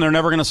one is, and they're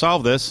never going to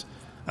solve this.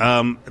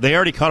 They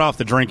already cut off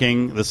the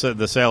drinking, the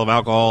sale of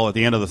alcohol at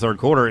the end of the third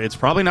quarter. It's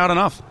probably not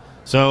enough.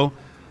 So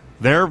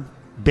they're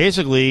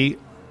basically,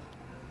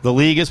 the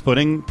league is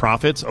putting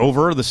profits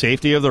over the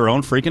safety of their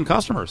own freaking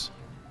customers.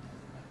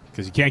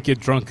 Because you can't get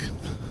drunk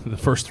in the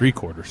first 3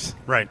 quarters.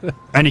 Right.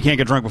 And you can't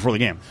get drunk before the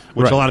game,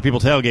 which a lot of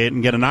people tailgate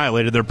and get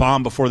annihilated. They're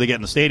bombed before they get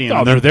in the stadium.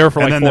 Oh, they're there for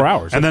like 4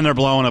 hours. And then they're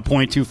blowing a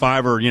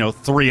 .25 or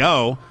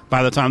 3-0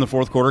 by the time the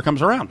fourth quarter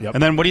comes around. Yep.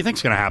 And then what do you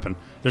think's going to happen?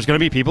 There's going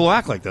to be people who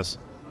act like this.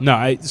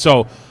 No,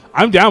 so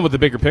I'm down with the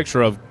bigger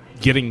picture of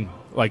getting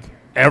like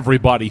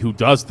everybody who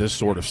does this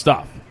sort of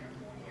stuff.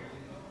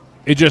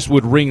 It just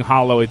would ring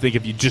hollow, I think,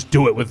 if you just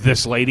do it with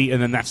this lady, and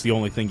then that's the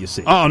only thing you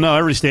see. Oh, no,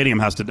 every stadium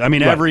has to. I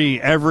mean, every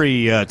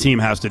team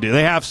has to do.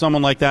 They have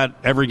someone like that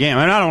every game.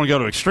 I don't want to go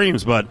to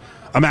extremes, but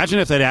imagine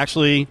if they'd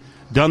actually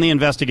done the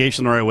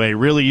investigation the right way,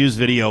 really used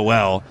video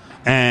well,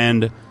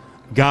 and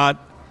got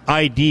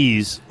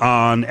IDs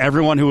on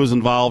everyone who was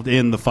involved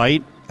in the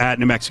fight at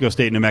New Mexico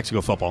State and New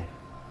Mexico football.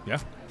 Yeah.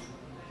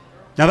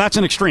 Now, that's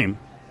an extreme.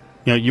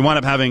 You wind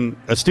up having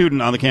a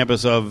student on the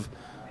campus of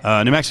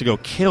New Mexico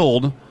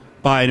killed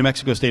by a New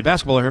Mexico State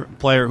basketball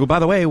player who, by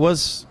the way,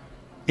 was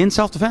in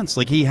self-defense.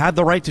 Like, he had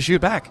the right to shoot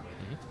back.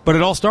 But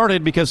it all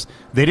started because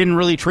they didn't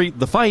really treat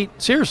the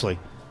fight seriously.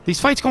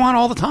 These fights go on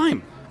all the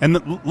time.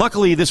 And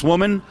luckily, this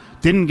woman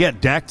didn't get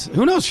decked.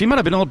 Who knows? She might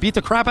have been able to beat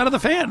the crap out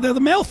of the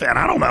male fan.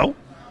 I don't know.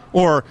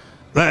 Or,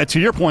 to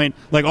your point,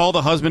 like all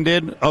the husband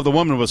did of the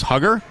woman was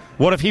hug her.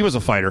 What if he was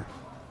a fighter?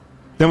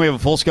 Then we have a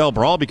full-scale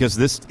brawl because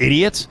this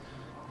idiot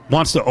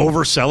wants to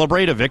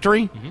over-celebrate a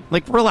victory? Mm-hmm.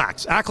 Like,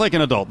 relax. Act like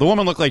an adult. The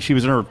woman looked like she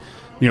was in her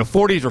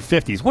 40s or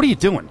 50s. What are you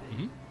doing?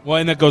 Mm-hmm. Well,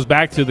 and that goes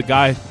back to the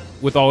guy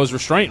with all his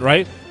restraint,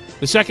 right?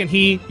 The second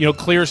he,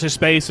 clears his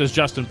space, as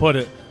Justin put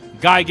it,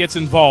 guy gets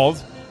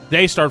involved,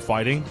 they start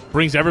fighting,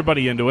 brings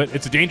everybody into it.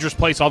 It's a dangerous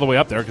place all the way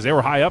up there because they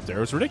were high up there.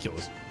 It was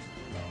ridiculous.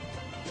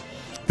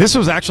 This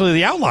was actually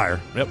the outlier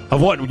of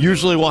what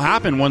usually will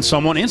happen when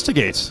someone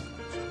instigates.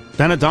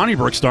 Then a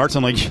Donnybrook starts,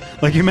 and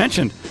like you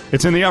mentioned,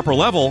 it's in the upper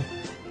level.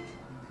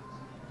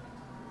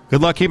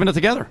 Good luck keeping it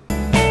together.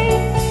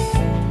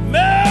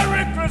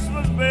 Merry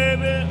Christmas,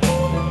 baby.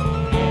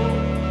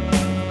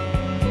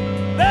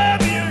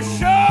 Baby, you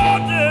sure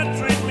did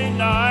treat me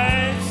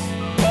nice.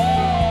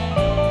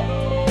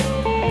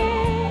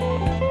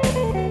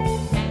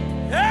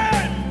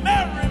 Hey,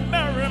 Merry,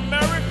 Merry,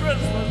 Merry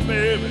Christmas,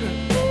 baby.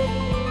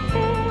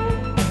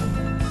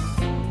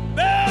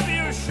 Baby,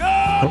 you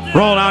sure did.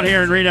 Rolling out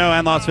here in Reno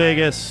and Las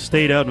Vegas,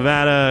 State of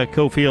Nevada,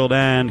 Cofield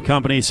and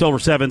Company. Silver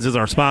Sevens is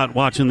our spot,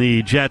 watching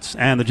the Jets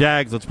and the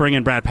Jags. Let's bring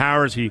in Brad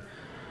Powers. He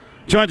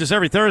joins us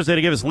every Thursday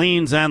to give us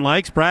leans and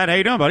likes. Brad, how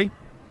you doing, buddy?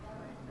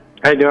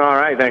 Hey, doing all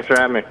right. Thanks for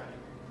having me.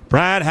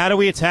 Brad, how do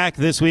we attack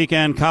this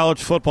weekend?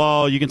 College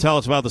football, you can tell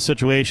us about the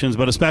situations,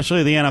 but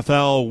especially the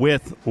NFL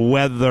with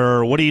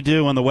weather. What do you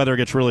do when the weather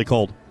gets really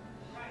cold?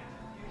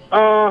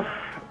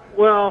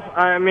 Well,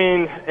 I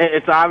mean,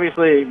 it's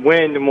obviously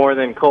wind more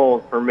than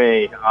cold for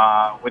me.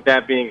 With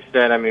that being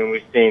said, I mean,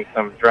 we've seen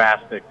some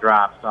drastic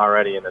drops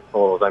already in the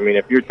totals. I mean,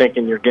 if you're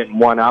thinking you're getting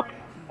one up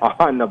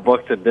on the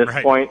books at this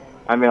point,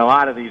 I mean, a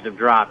lot of these have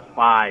dropped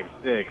 5,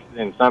 6,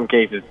 in some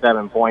cases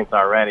 7 points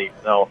already.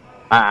 So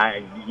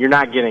you're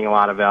not getting a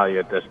lot of value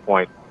at this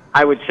point.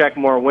 I would check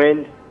more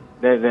wind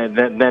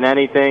than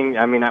anything.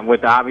 I mean,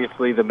 with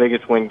obviously the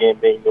biggest wind game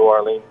being New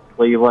Orleans,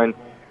 Cleveland.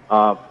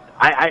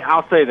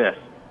 I'll say this.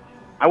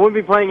 I wouldn't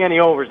be playing any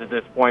overs at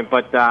this point,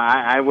 but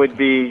I would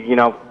be,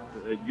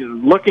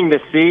 looking to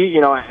see,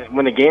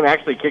 when the game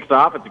actually kicks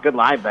off, it's a good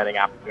live betting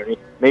opportunity.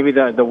 Maybe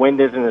the wind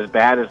isn't as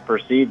bad as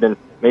perceived, and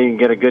maybe you can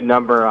get a good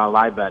number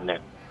live betting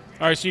it.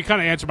 All right, so you kind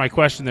of answered my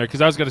question there,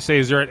 because I was going to say,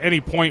 is there at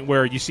any point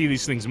where you see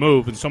these things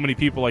move, and so many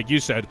people, like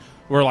you said,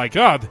 were like,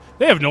 oh,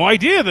 they have no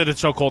idea that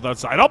it's so cold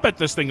outside. I'll bet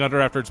this thing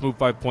under after it's moved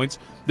 5 points.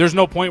 There's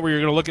no point where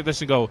you're going to look at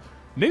this and go,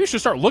 maybe you should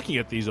start looking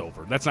at these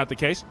over. That's not the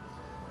case?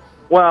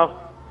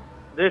 Well,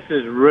 this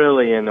is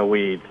really in the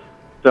weeds.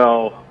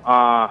 So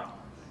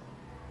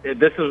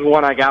this is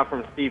one I got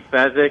from Steve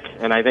Fezzik,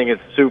 and I think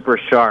it's super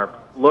sharp.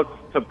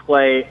 Look to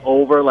play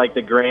over like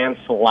the Grand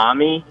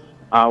Salami,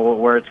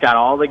 where it's got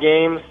all the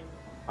games.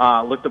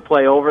 Look to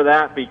play over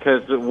that,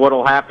 because what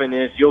will happen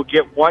is you'll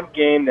get one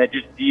game that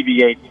just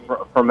deviates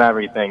from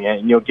everything,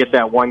 and you'll get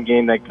that one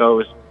game that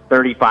goes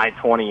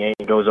 35-28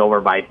 and goes over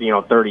by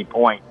 30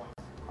 points.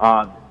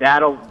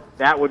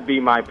 That would be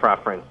my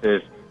preference,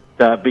 is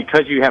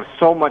because you have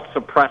so much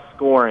suppressed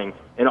scoring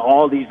in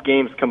all these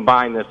games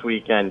combined this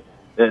weekend.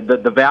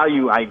 The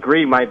value, I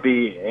agree, might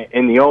be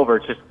in the over.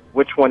 It's just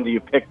which one do you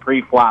pick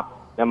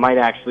pre-flop that might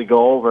actually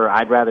go over?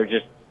 I'd rather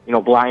just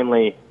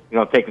blindly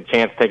take the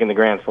chance taking the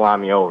Grand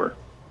Salami over.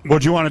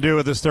 What do you want to do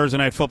with this Thursday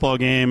night football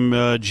game?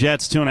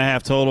 Jets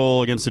 2.5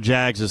 total against the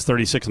Jags is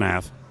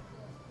 36.5.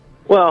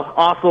 Well,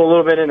 also a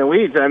little bit in the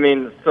weeds. I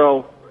mean,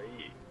 so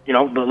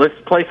let's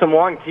play some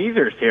long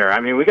teasers here. I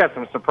mean, we got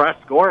some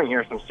suppressed scoring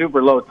here, some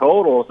super low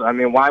totals. I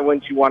mean, why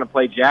wouldn't you want to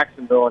play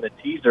Jacksonville in a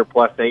teaser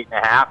plus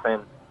 8.5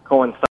 and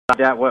coincide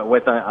that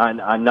with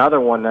another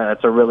one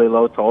that's a really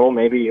low total?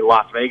 Maybe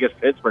Las Vegas,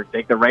 Pittsburgh,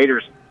 take the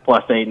Raiders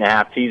plus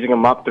 8.5, teasing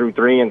them up through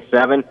 3 and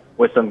 7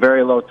 with some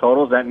very low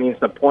totals. That means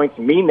the points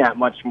mean that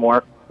much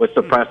more with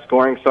suppressed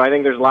scoring. So I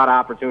think there's a lot of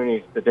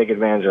opportunities to take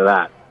advantage of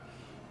that.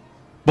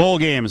 Bowl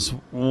games.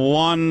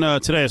 One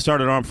today, I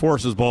started Armed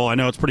Forces Bowl. I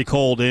know it's pretty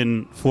cold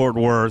in Fort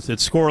Worth.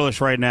 It's scoreless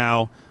right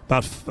now,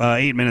 about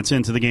 8 minutes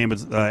into the game.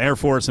 It's Air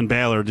Force and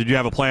Baylor. Did you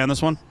have a play on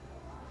this one?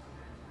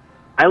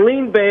 I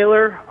lean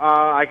Baylor.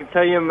 I can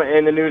tell you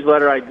in the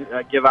newsletter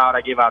I give out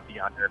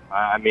the under.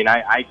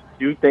 I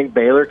do think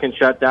Baylor can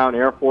shut down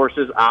Air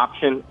Force's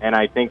option, and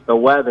I think the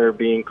weather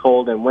being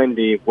cold and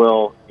windy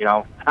will,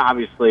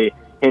 obviously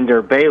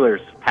hinder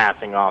Baylor's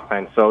passing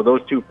offense. So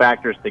those two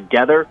factors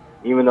together,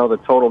 even though the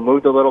total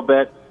moved a little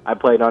bit, I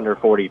played under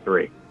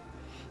 43.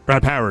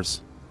 Brad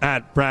Powers,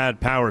 at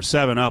Brad Powers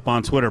 7 up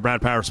on Twitter,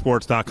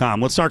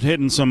 BradPowerSports.com. Let's start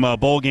hitting some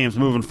bowl games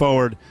moving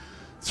forward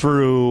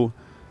through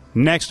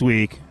next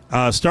week.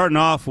 Starting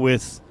off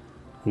with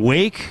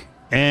Wake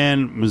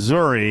and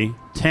Missouri.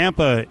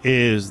 Tampa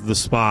is the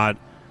spot.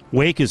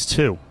 Wake is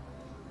 2.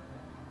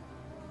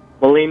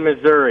 Moline,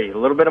 Missouri. A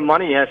little bit of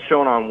money has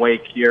shown on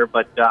Wake here,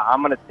 but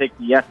I'm going to take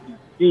the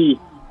SEC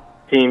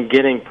team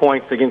getting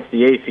points against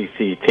the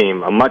ACC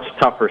team. A much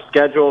tougher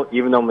schedule.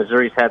 Even though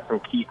Missouri's had some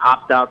key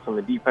opt-outs on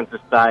the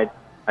defensive side,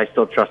 I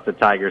still trust the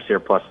Tigers here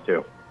plus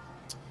 2.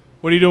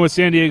 What are you doing with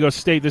San Diego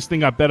State? This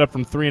thing got bet up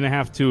from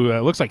 3.5 to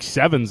looks like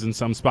 7s in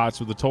some spots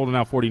with the total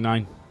now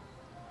 49.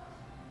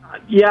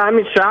 Yeah, I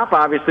mean, shop,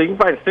 obviously. You can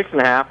find a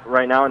 6.5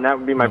 right now, and that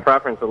would be my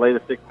preference, to lay the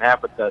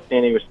 6.5 with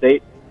San Diego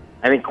State.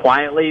 I think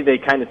quietly they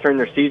kind of turned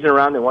their season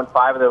around. They won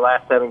 5 of their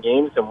last 7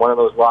 games, and one of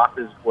those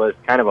losses was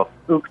kind of a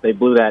fluke. They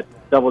blew that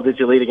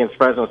double-digit lead against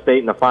Fresno State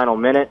in the final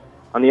minute.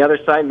 On the other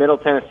side, Middle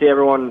Tennessee,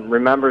 everyone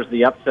remembers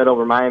the upset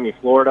over Miami,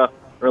 Florida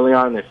early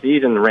on in the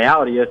season. The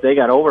reality is they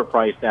got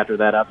overpriced after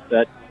that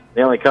upset.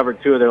 They only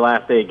covered 2 of their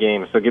last 8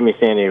 games, so give me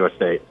San Diego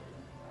State.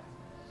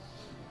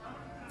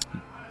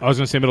 I was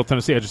going to say Middle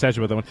Tennessee. I just asked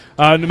you about that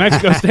one. New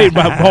Mexico State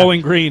by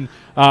Bowling Green.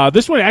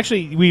 This one,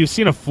 actually, we've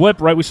seen a flip,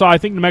 right? We saw, I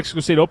think, New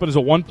Mexico State open as a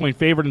 1-point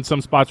favorite in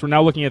some spots. We're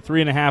now looking at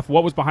 3.5.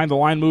 What was behind the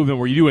line move, and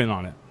were you in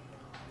on it?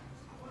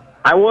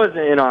 I wasn't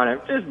in on it.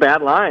 Just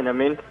bad line. I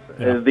mean,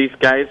 these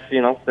guys,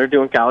 they're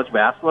doing college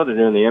basketball. They're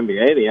doing the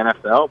NBA, the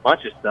NFL, a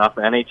bunch of stuff,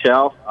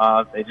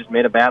 NHL. They just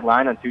made a bad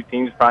line on 2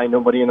 teams probably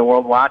nobody in the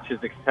world watches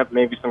except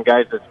maybe some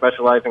guys that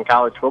specialize in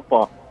college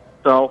football.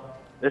 So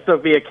this will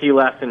be a key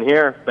lesson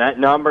here. Bet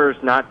numbers,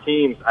 not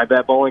teams. I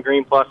bet Bowling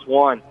Green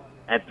 +1.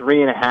 At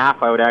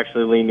 3.5, I would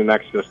actually lean New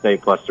Mexico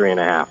State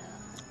 +3.5.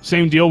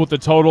 Same deal with the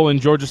total in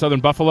Georgia Southern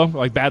Buffalo,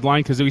 like bad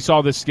line, because we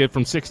saw this get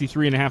from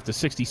 63.5 to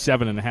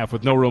 67.5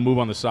 with no real move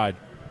on the side.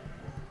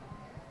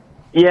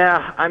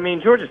 Yeah, I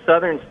mean, Georgia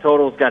Southern's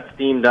totals got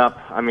steamed up,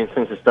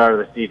 since the start of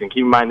the season.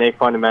 Keep in mind, they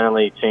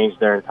fundamentally changed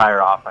their entire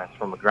offense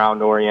from a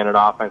ground-oriented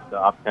offense to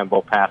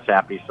up-tempo,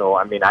 pass-happy. So,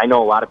 I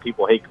know a lot of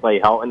people hate Clay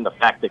Helton. The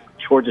fact that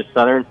Georgia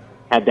Southern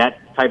had that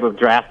type of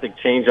drastic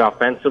change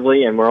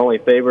offensively and were only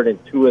favored in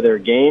 2 of their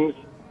games,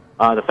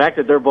 the fact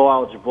that they're bowl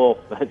eligible,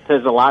 that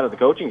says a lot of the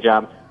coaching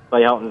job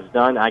Clay Helton's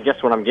done. I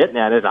guess what I'm getting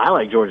at is I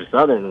like Georgia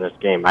Southern in this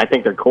game. I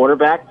think their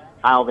quarterback,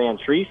 Kyle Van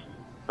Treese,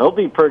 he'll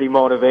be pretty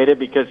motivated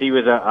because he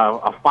was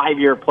a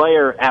 5-year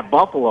player at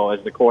Buffalo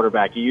as the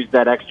quarterback. He used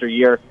that extra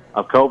year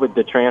of COVID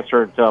to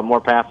transfer to a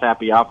more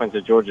pass-happy offense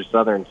at Georgia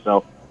Southern.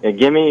 So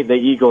give me the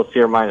Eagles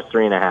here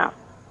 -3.5.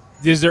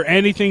 Is there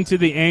anything to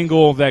the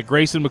angle that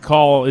Grayson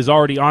McCall is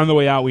already on the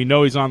way out? We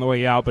know he's on the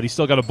way out, but he's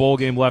still got a bowl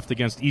game left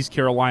against East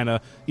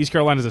Carolina. East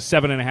Carolina's a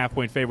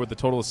 7.5-point favorite with the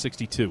total of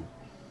 62.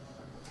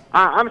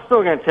 I'm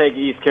still going to take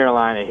East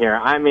Carolina here.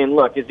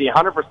 Look, is he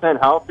 100%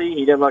 healthy?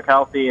 He didn't look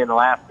healthy in the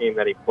last game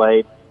that he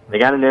played. They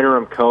got an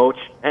interim coach.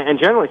 And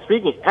generally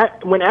speaking,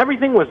 when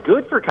everything was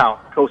good for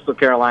Coastal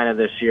Carolina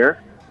this year,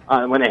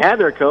 when they had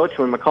their coach,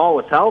 when McCall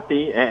was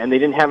healthy and they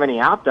didn't have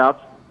any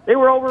opt-outs, they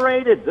were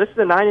overrated. This is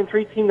a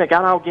 9-3 team that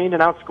got outgained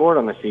and outscored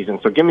on the season.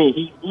 So give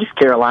me East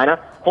Carolina.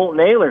 Holton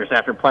Ahlers,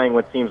 after playing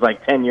what seems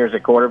like 10 years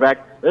at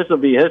quarterback, this will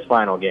be his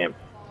final game.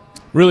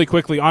 Really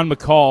quickly, on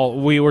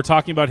McCall, we were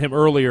talking about him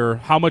earlier.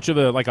 How much of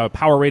a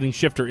power rating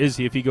shifter is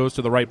he if he goes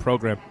to the right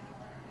program?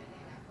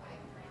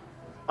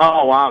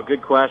 Oh, wow,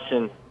 good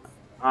question.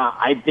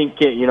 I think,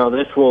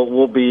 this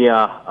will be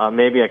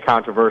maybe a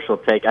controversial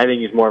take. I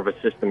think he's more of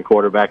a system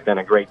quarterback than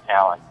a great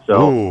talent.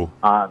 So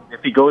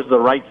if he goes to the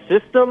right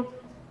system,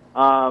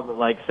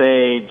 like,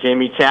 say,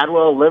 Jamie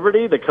Chadwell,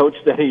 Liberty, the coach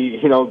that he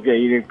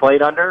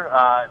played under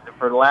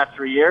for the last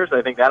 3 years,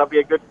 I think that'll be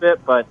a good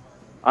fit. But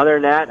other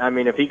than that,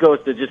 if he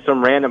goes to just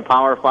some random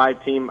Power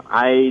 5 team,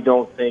 I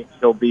don't think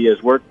he'll be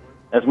as worth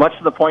as much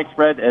of the point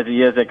spread as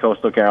he is at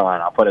Coastal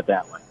Carolina. I'll put it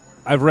that way.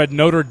 I've read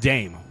Notre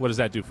Dame. What does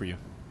that do for you?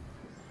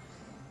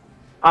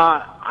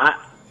 I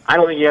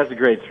don't think he has the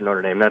grades for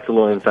Notre Dame. That's a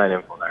little inside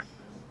info there.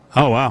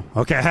 Oh, wow.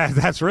 Okay,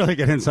 that's really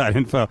good inside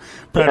info.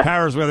 Brett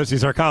Powers with us.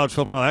 He's our college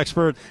football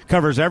expert.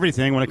 Covers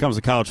everything when it comes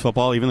to college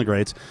football, even the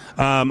grades.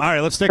 All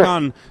right, let's stick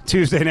on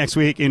Tuesday next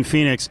week in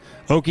Phoenix.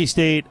 Okie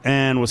State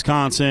and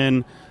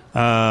Wisconsin.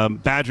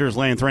 Badgers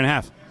laying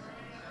 3.5.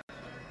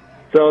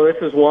 So this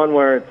is one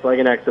where it's like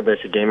an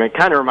exhibition game. It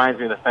kind of reminds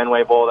me of the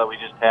Fenway Bowl that we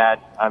just had.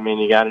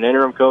 You got an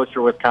interim coach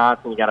for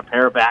Wisconsin. You got a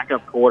pair of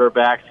backup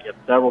quarterbacks. You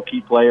got several key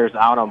players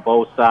out on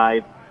both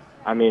sides.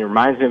 It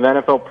reminds me of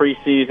NFL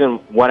preseason.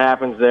 What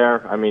happens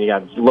there? You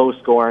got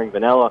low-scoring,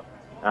 vanilla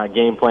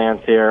game plans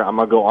here. I'm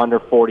going to go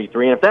under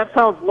 43. And if that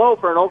sounds low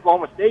for an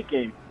Oklahoma State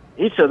game,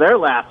 each of their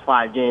last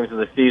 5 games of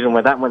the season,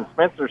 when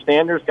Spencer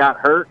Sanders got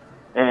hurt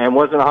and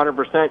wasn't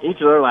 100%,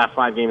 each of their last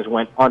 5 games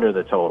went under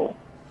the total.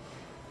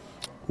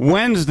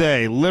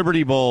 Wednesday,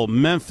 Liberty Bowl,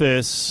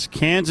 Memphis.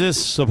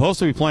 Kansas supposed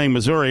to be playing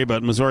Missouri,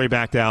 but Missouri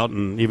backed out,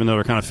 and even though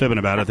they're kind of fibbing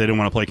about it, they didn't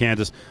want to play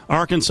Kansas.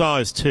 Arkansas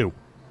is 2.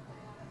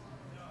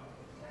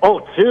 Oh,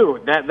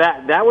 2.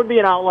 That would be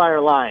an outlier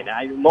line.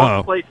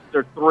 Most places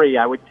are 3.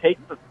 I would take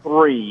the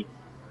 3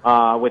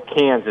 with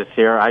Kansas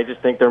here. I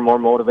just think they're more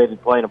motivated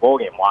to play in a bowl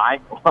game. Why?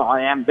 Well,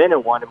 I haven't been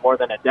in one in more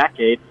than a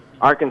decade.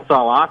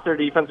 Arkansas lost their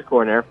defensive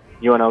coordinator.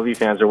 UNLV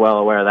fans are well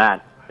aware of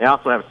that. They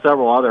also have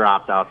several other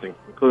opt-outs,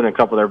 including a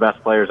couple of their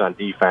best players on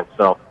defense.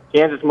 So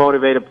Kansas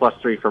motivated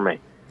 +3 for me.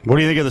 What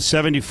do you think of the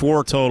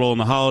 74 total in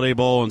the Holiday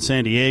Bowl in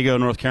San Diego,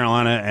 North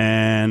Carolina,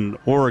 and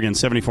Oregon,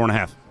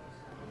 74.5?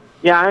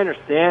 Yeah, I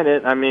understand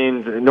it.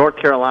 North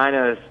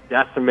Carolina is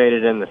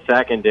decimated in the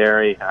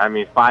secondary.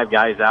 5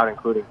 guys out,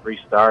 including 3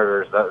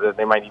 starters.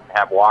 They might even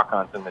have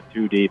walk-ons in the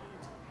 2 deep.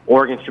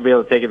 Oregon should be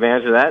able to take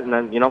advantage of that. And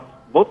then,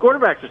 both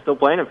quarterbacks are still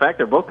playing. In fact,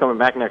 they're both coming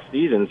back next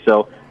season.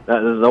 So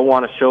they'll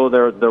want to show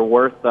their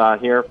worth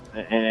here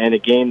in a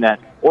game that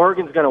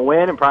Oregon's going to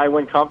win and probably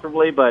win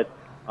comfortably, but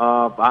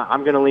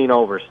I'm going to lean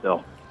over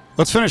still.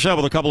 Let's finish up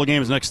with a couple of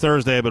games next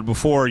Thursday, but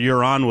before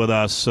you're on with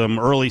us, some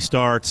early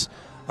starts,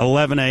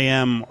 11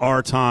 a.m.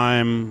 our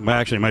time. Well,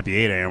 actually, it might be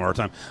 8 a.m. our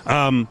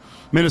time.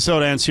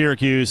 Minnesota and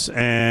Syracuse,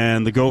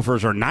 and the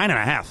Gophers are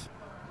 9.5.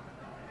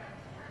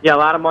 Yeah, a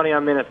lot of money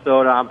on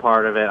Minnesota. I'm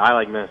part of it. I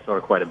like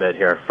Minnesota quite a bit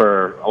here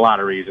for a lot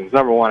of reasons.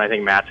 Number one, I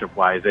think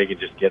matchup-wise, they could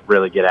just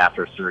really get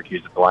after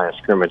Syracuse at the line of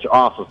scrimmage.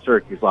 Also,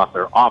 Syracuse lost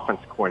their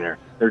offensive coordinator,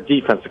 their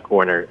defensive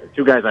coordinator,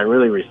 two guys I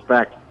really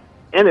respect.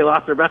 And they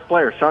lost their best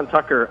player. Sean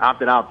Tucker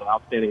opted out, the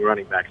outstanding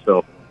running back.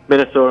 So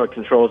Minnesota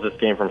controls this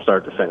game from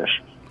start to finish.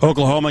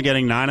 Oklahoma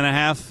getting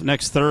 9.5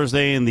 next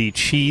Thursday in the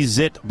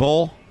Cheez-It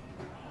Bowl.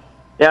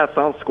 Yeah, it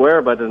sounds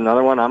square, but there's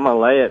another one. I'm going to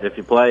lay it if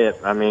you play it.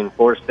 I mean,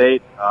 Florida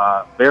State,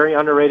 very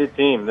underrated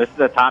team. This is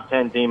a top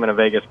 10 team in a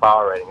Vegas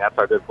power rating. That's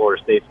how good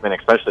Florida State's been,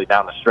 especially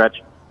down the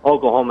stretch.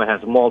 Oklahoma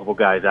has multiple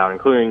guys out,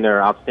 including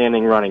their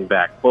outstanding running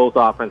back, both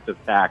offensive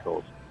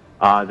tackles.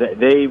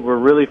 They were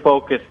really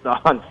focused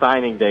on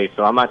signing day,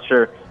 so I'm not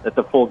sure that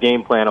the full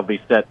game plan will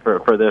be set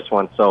for this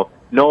one. So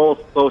Knowles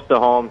close to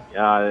home.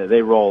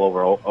 They roll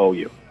over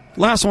OU.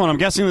 Last one. I'm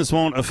guessing this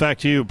won't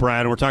affect you,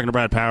 Brad. We're talking to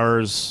Brad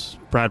Powers.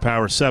 Brad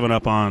Powers 7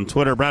 Up on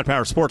Twitter.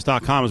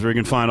 BradPowerSports.com is where you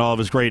can find all of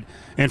his great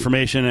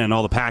information and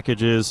all the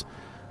packages.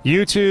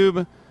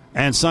 YouTube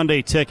and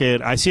Sunday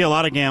Ticket. I see a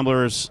lot of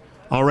gamblers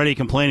already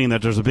complaining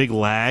that there's a big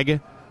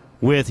lag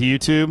with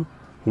YouTube,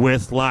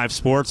 with live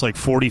sports, like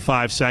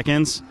 45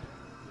 seconds.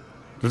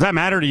 Does that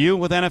matter to you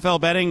with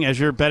NFL betting as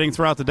you're betting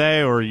throughout the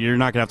day, or you're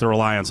not going to have to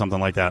rely on something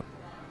like that?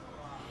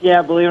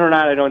 Yeah, believe it or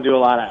not, I don't do a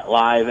lot of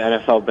live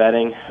NFL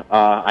betting.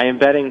 I am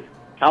betting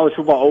college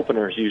football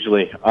openers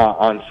usually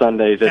on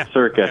Sundays at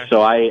Circus. Okay.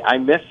 So I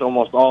miss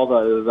almost all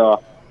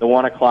the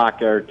 1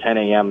 o'clock or 10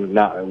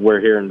 a.m. We're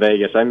here in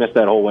Vegas. I miss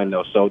that whole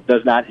window, so it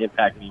does not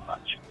impact me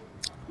much.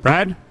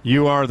 Brad,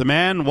 you are the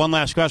man. One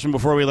last question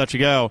before we let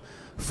you go.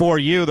 For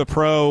you, the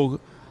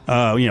pro,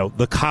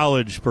 the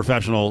college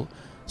professional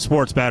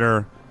sports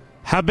bettor,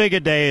 how big a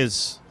day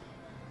is,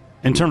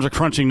 in terms of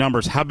crunching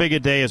numbers, how big a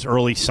day is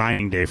early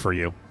signing day for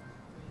you?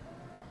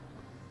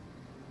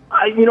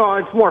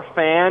 It's more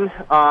fan.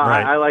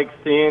 Right. I like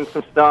seeing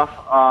some stuff.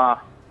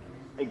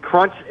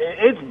 Crunch,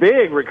 it's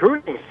big.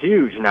 Recruiting's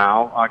huge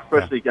now,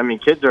 especially,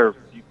 kids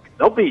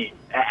they'll be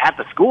at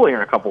the school here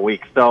in a couple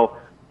weeks. So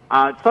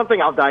it's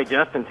something I'll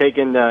digest and take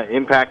into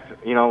impact,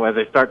 as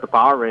I start the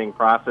power rating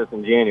process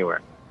in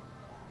January.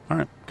 All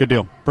right, good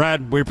deal.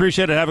 Brad, we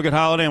appreciate it. Have a good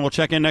holiday, and we'll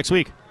check in next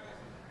week.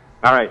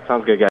 All right,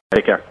 sounds good, guys.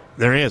 Take care.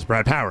 There he is,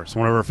 Brad Powers,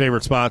 one of our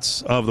favorite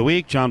spots of the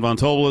week. John Von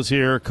Tobel is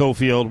here,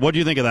 Cofield. What do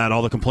you think of that,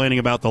 all the complaining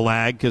about the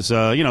lag? Because,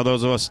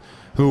 those of us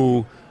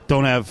who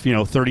don't have,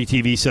 30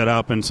 TV set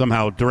up and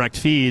somehow direct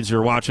feeds,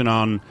 you're watching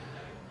on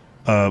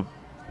an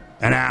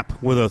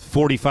app with a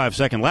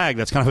 45-second lag.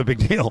 That's kind of a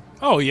big deal.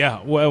 Oh,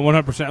 yeah,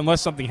 100%.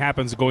 Unless something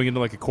happens going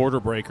into like a quarter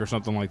break or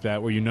something like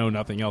that where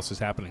nothing else is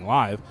happening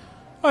live,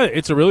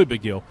 it's a really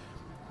big deal.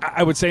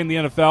 I would say in the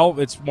NFL,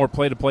 it's more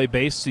play-to-play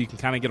based, so you can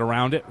kind of get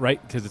around it,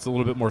 right? Because it's a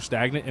little bit more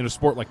stagnant. In a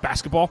sport like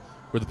basketball,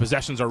 where the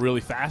possessions are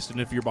really fast, and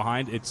if you're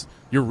behind,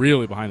 you're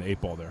really behind the 8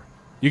 ball there.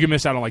 You can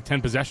miss out on like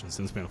 10 possessions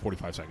in the span of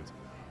 45 seconds.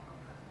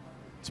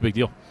 It's a big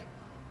deal.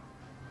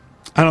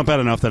 I don't bet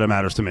enough that it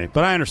matters to me,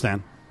 but I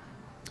understand.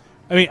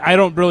 I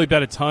don't really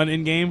bet a ton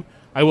in game.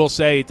 I will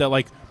say that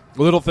like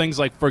little things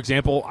like, for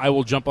example, I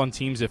will jump on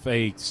teams if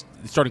a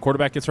starting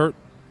quarterback gets hurt,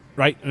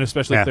 right? And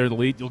especially if they're in the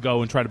lead, you'll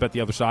go and try to bet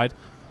the other side.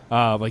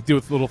 Do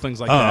with little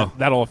things like that.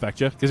 That'll affect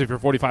you because if you're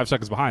 45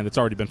 seconds behind, that's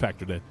already been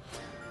factored in.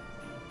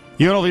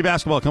 UNLV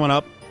basketball coming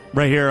up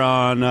right here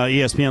on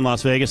ESPN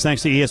Las Vegas.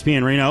 Thanks to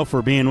ESPN Reno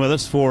for being with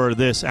us for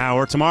this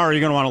hour. Tomorrow you're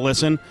going to want to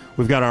listen.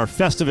 We've got our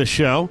Festivus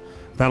show.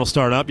 That'll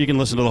start up. You can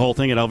listen to the whole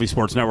thing at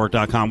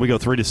lvsportsnetwork.com. We go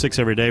 3 to 6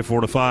 every day,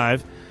 4 to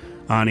 5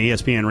 on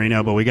ESPN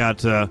Reno. But we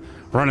got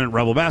Running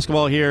Rebel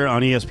basketball here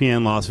on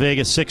ESPN Las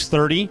Vegas,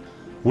 6:30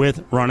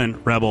 with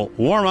Running Rebel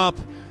warm-up.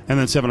 And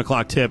then 7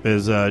 o'clock tip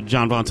is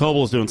John Von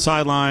Tobel is doing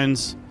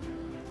sidelines.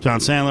 John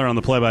Sandler on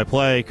the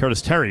play-by-play.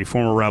 Curtis Terry,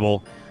 former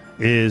Rebel,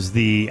 is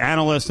the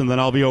analyst. And then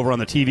I'll be over on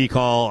the TV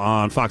call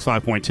on Fox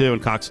 5.2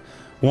 and Cox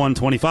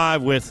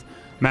 125 with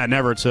Matt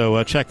Nevert.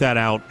 So check that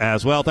out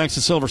as well. Thanks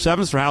to Silver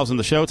Sevens for housing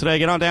the show today.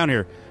 Get on down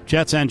here.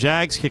 Jets and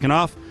Jags kicking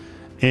off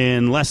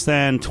in less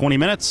than 20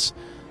 minutes.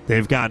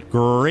 They've got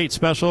great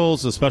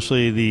specials,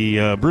 especially the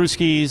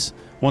brewskis.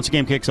 Once the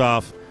game kicks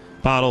off,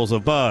 bottles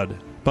of Bud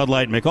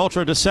Light Mick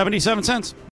Ultra to 77 cents.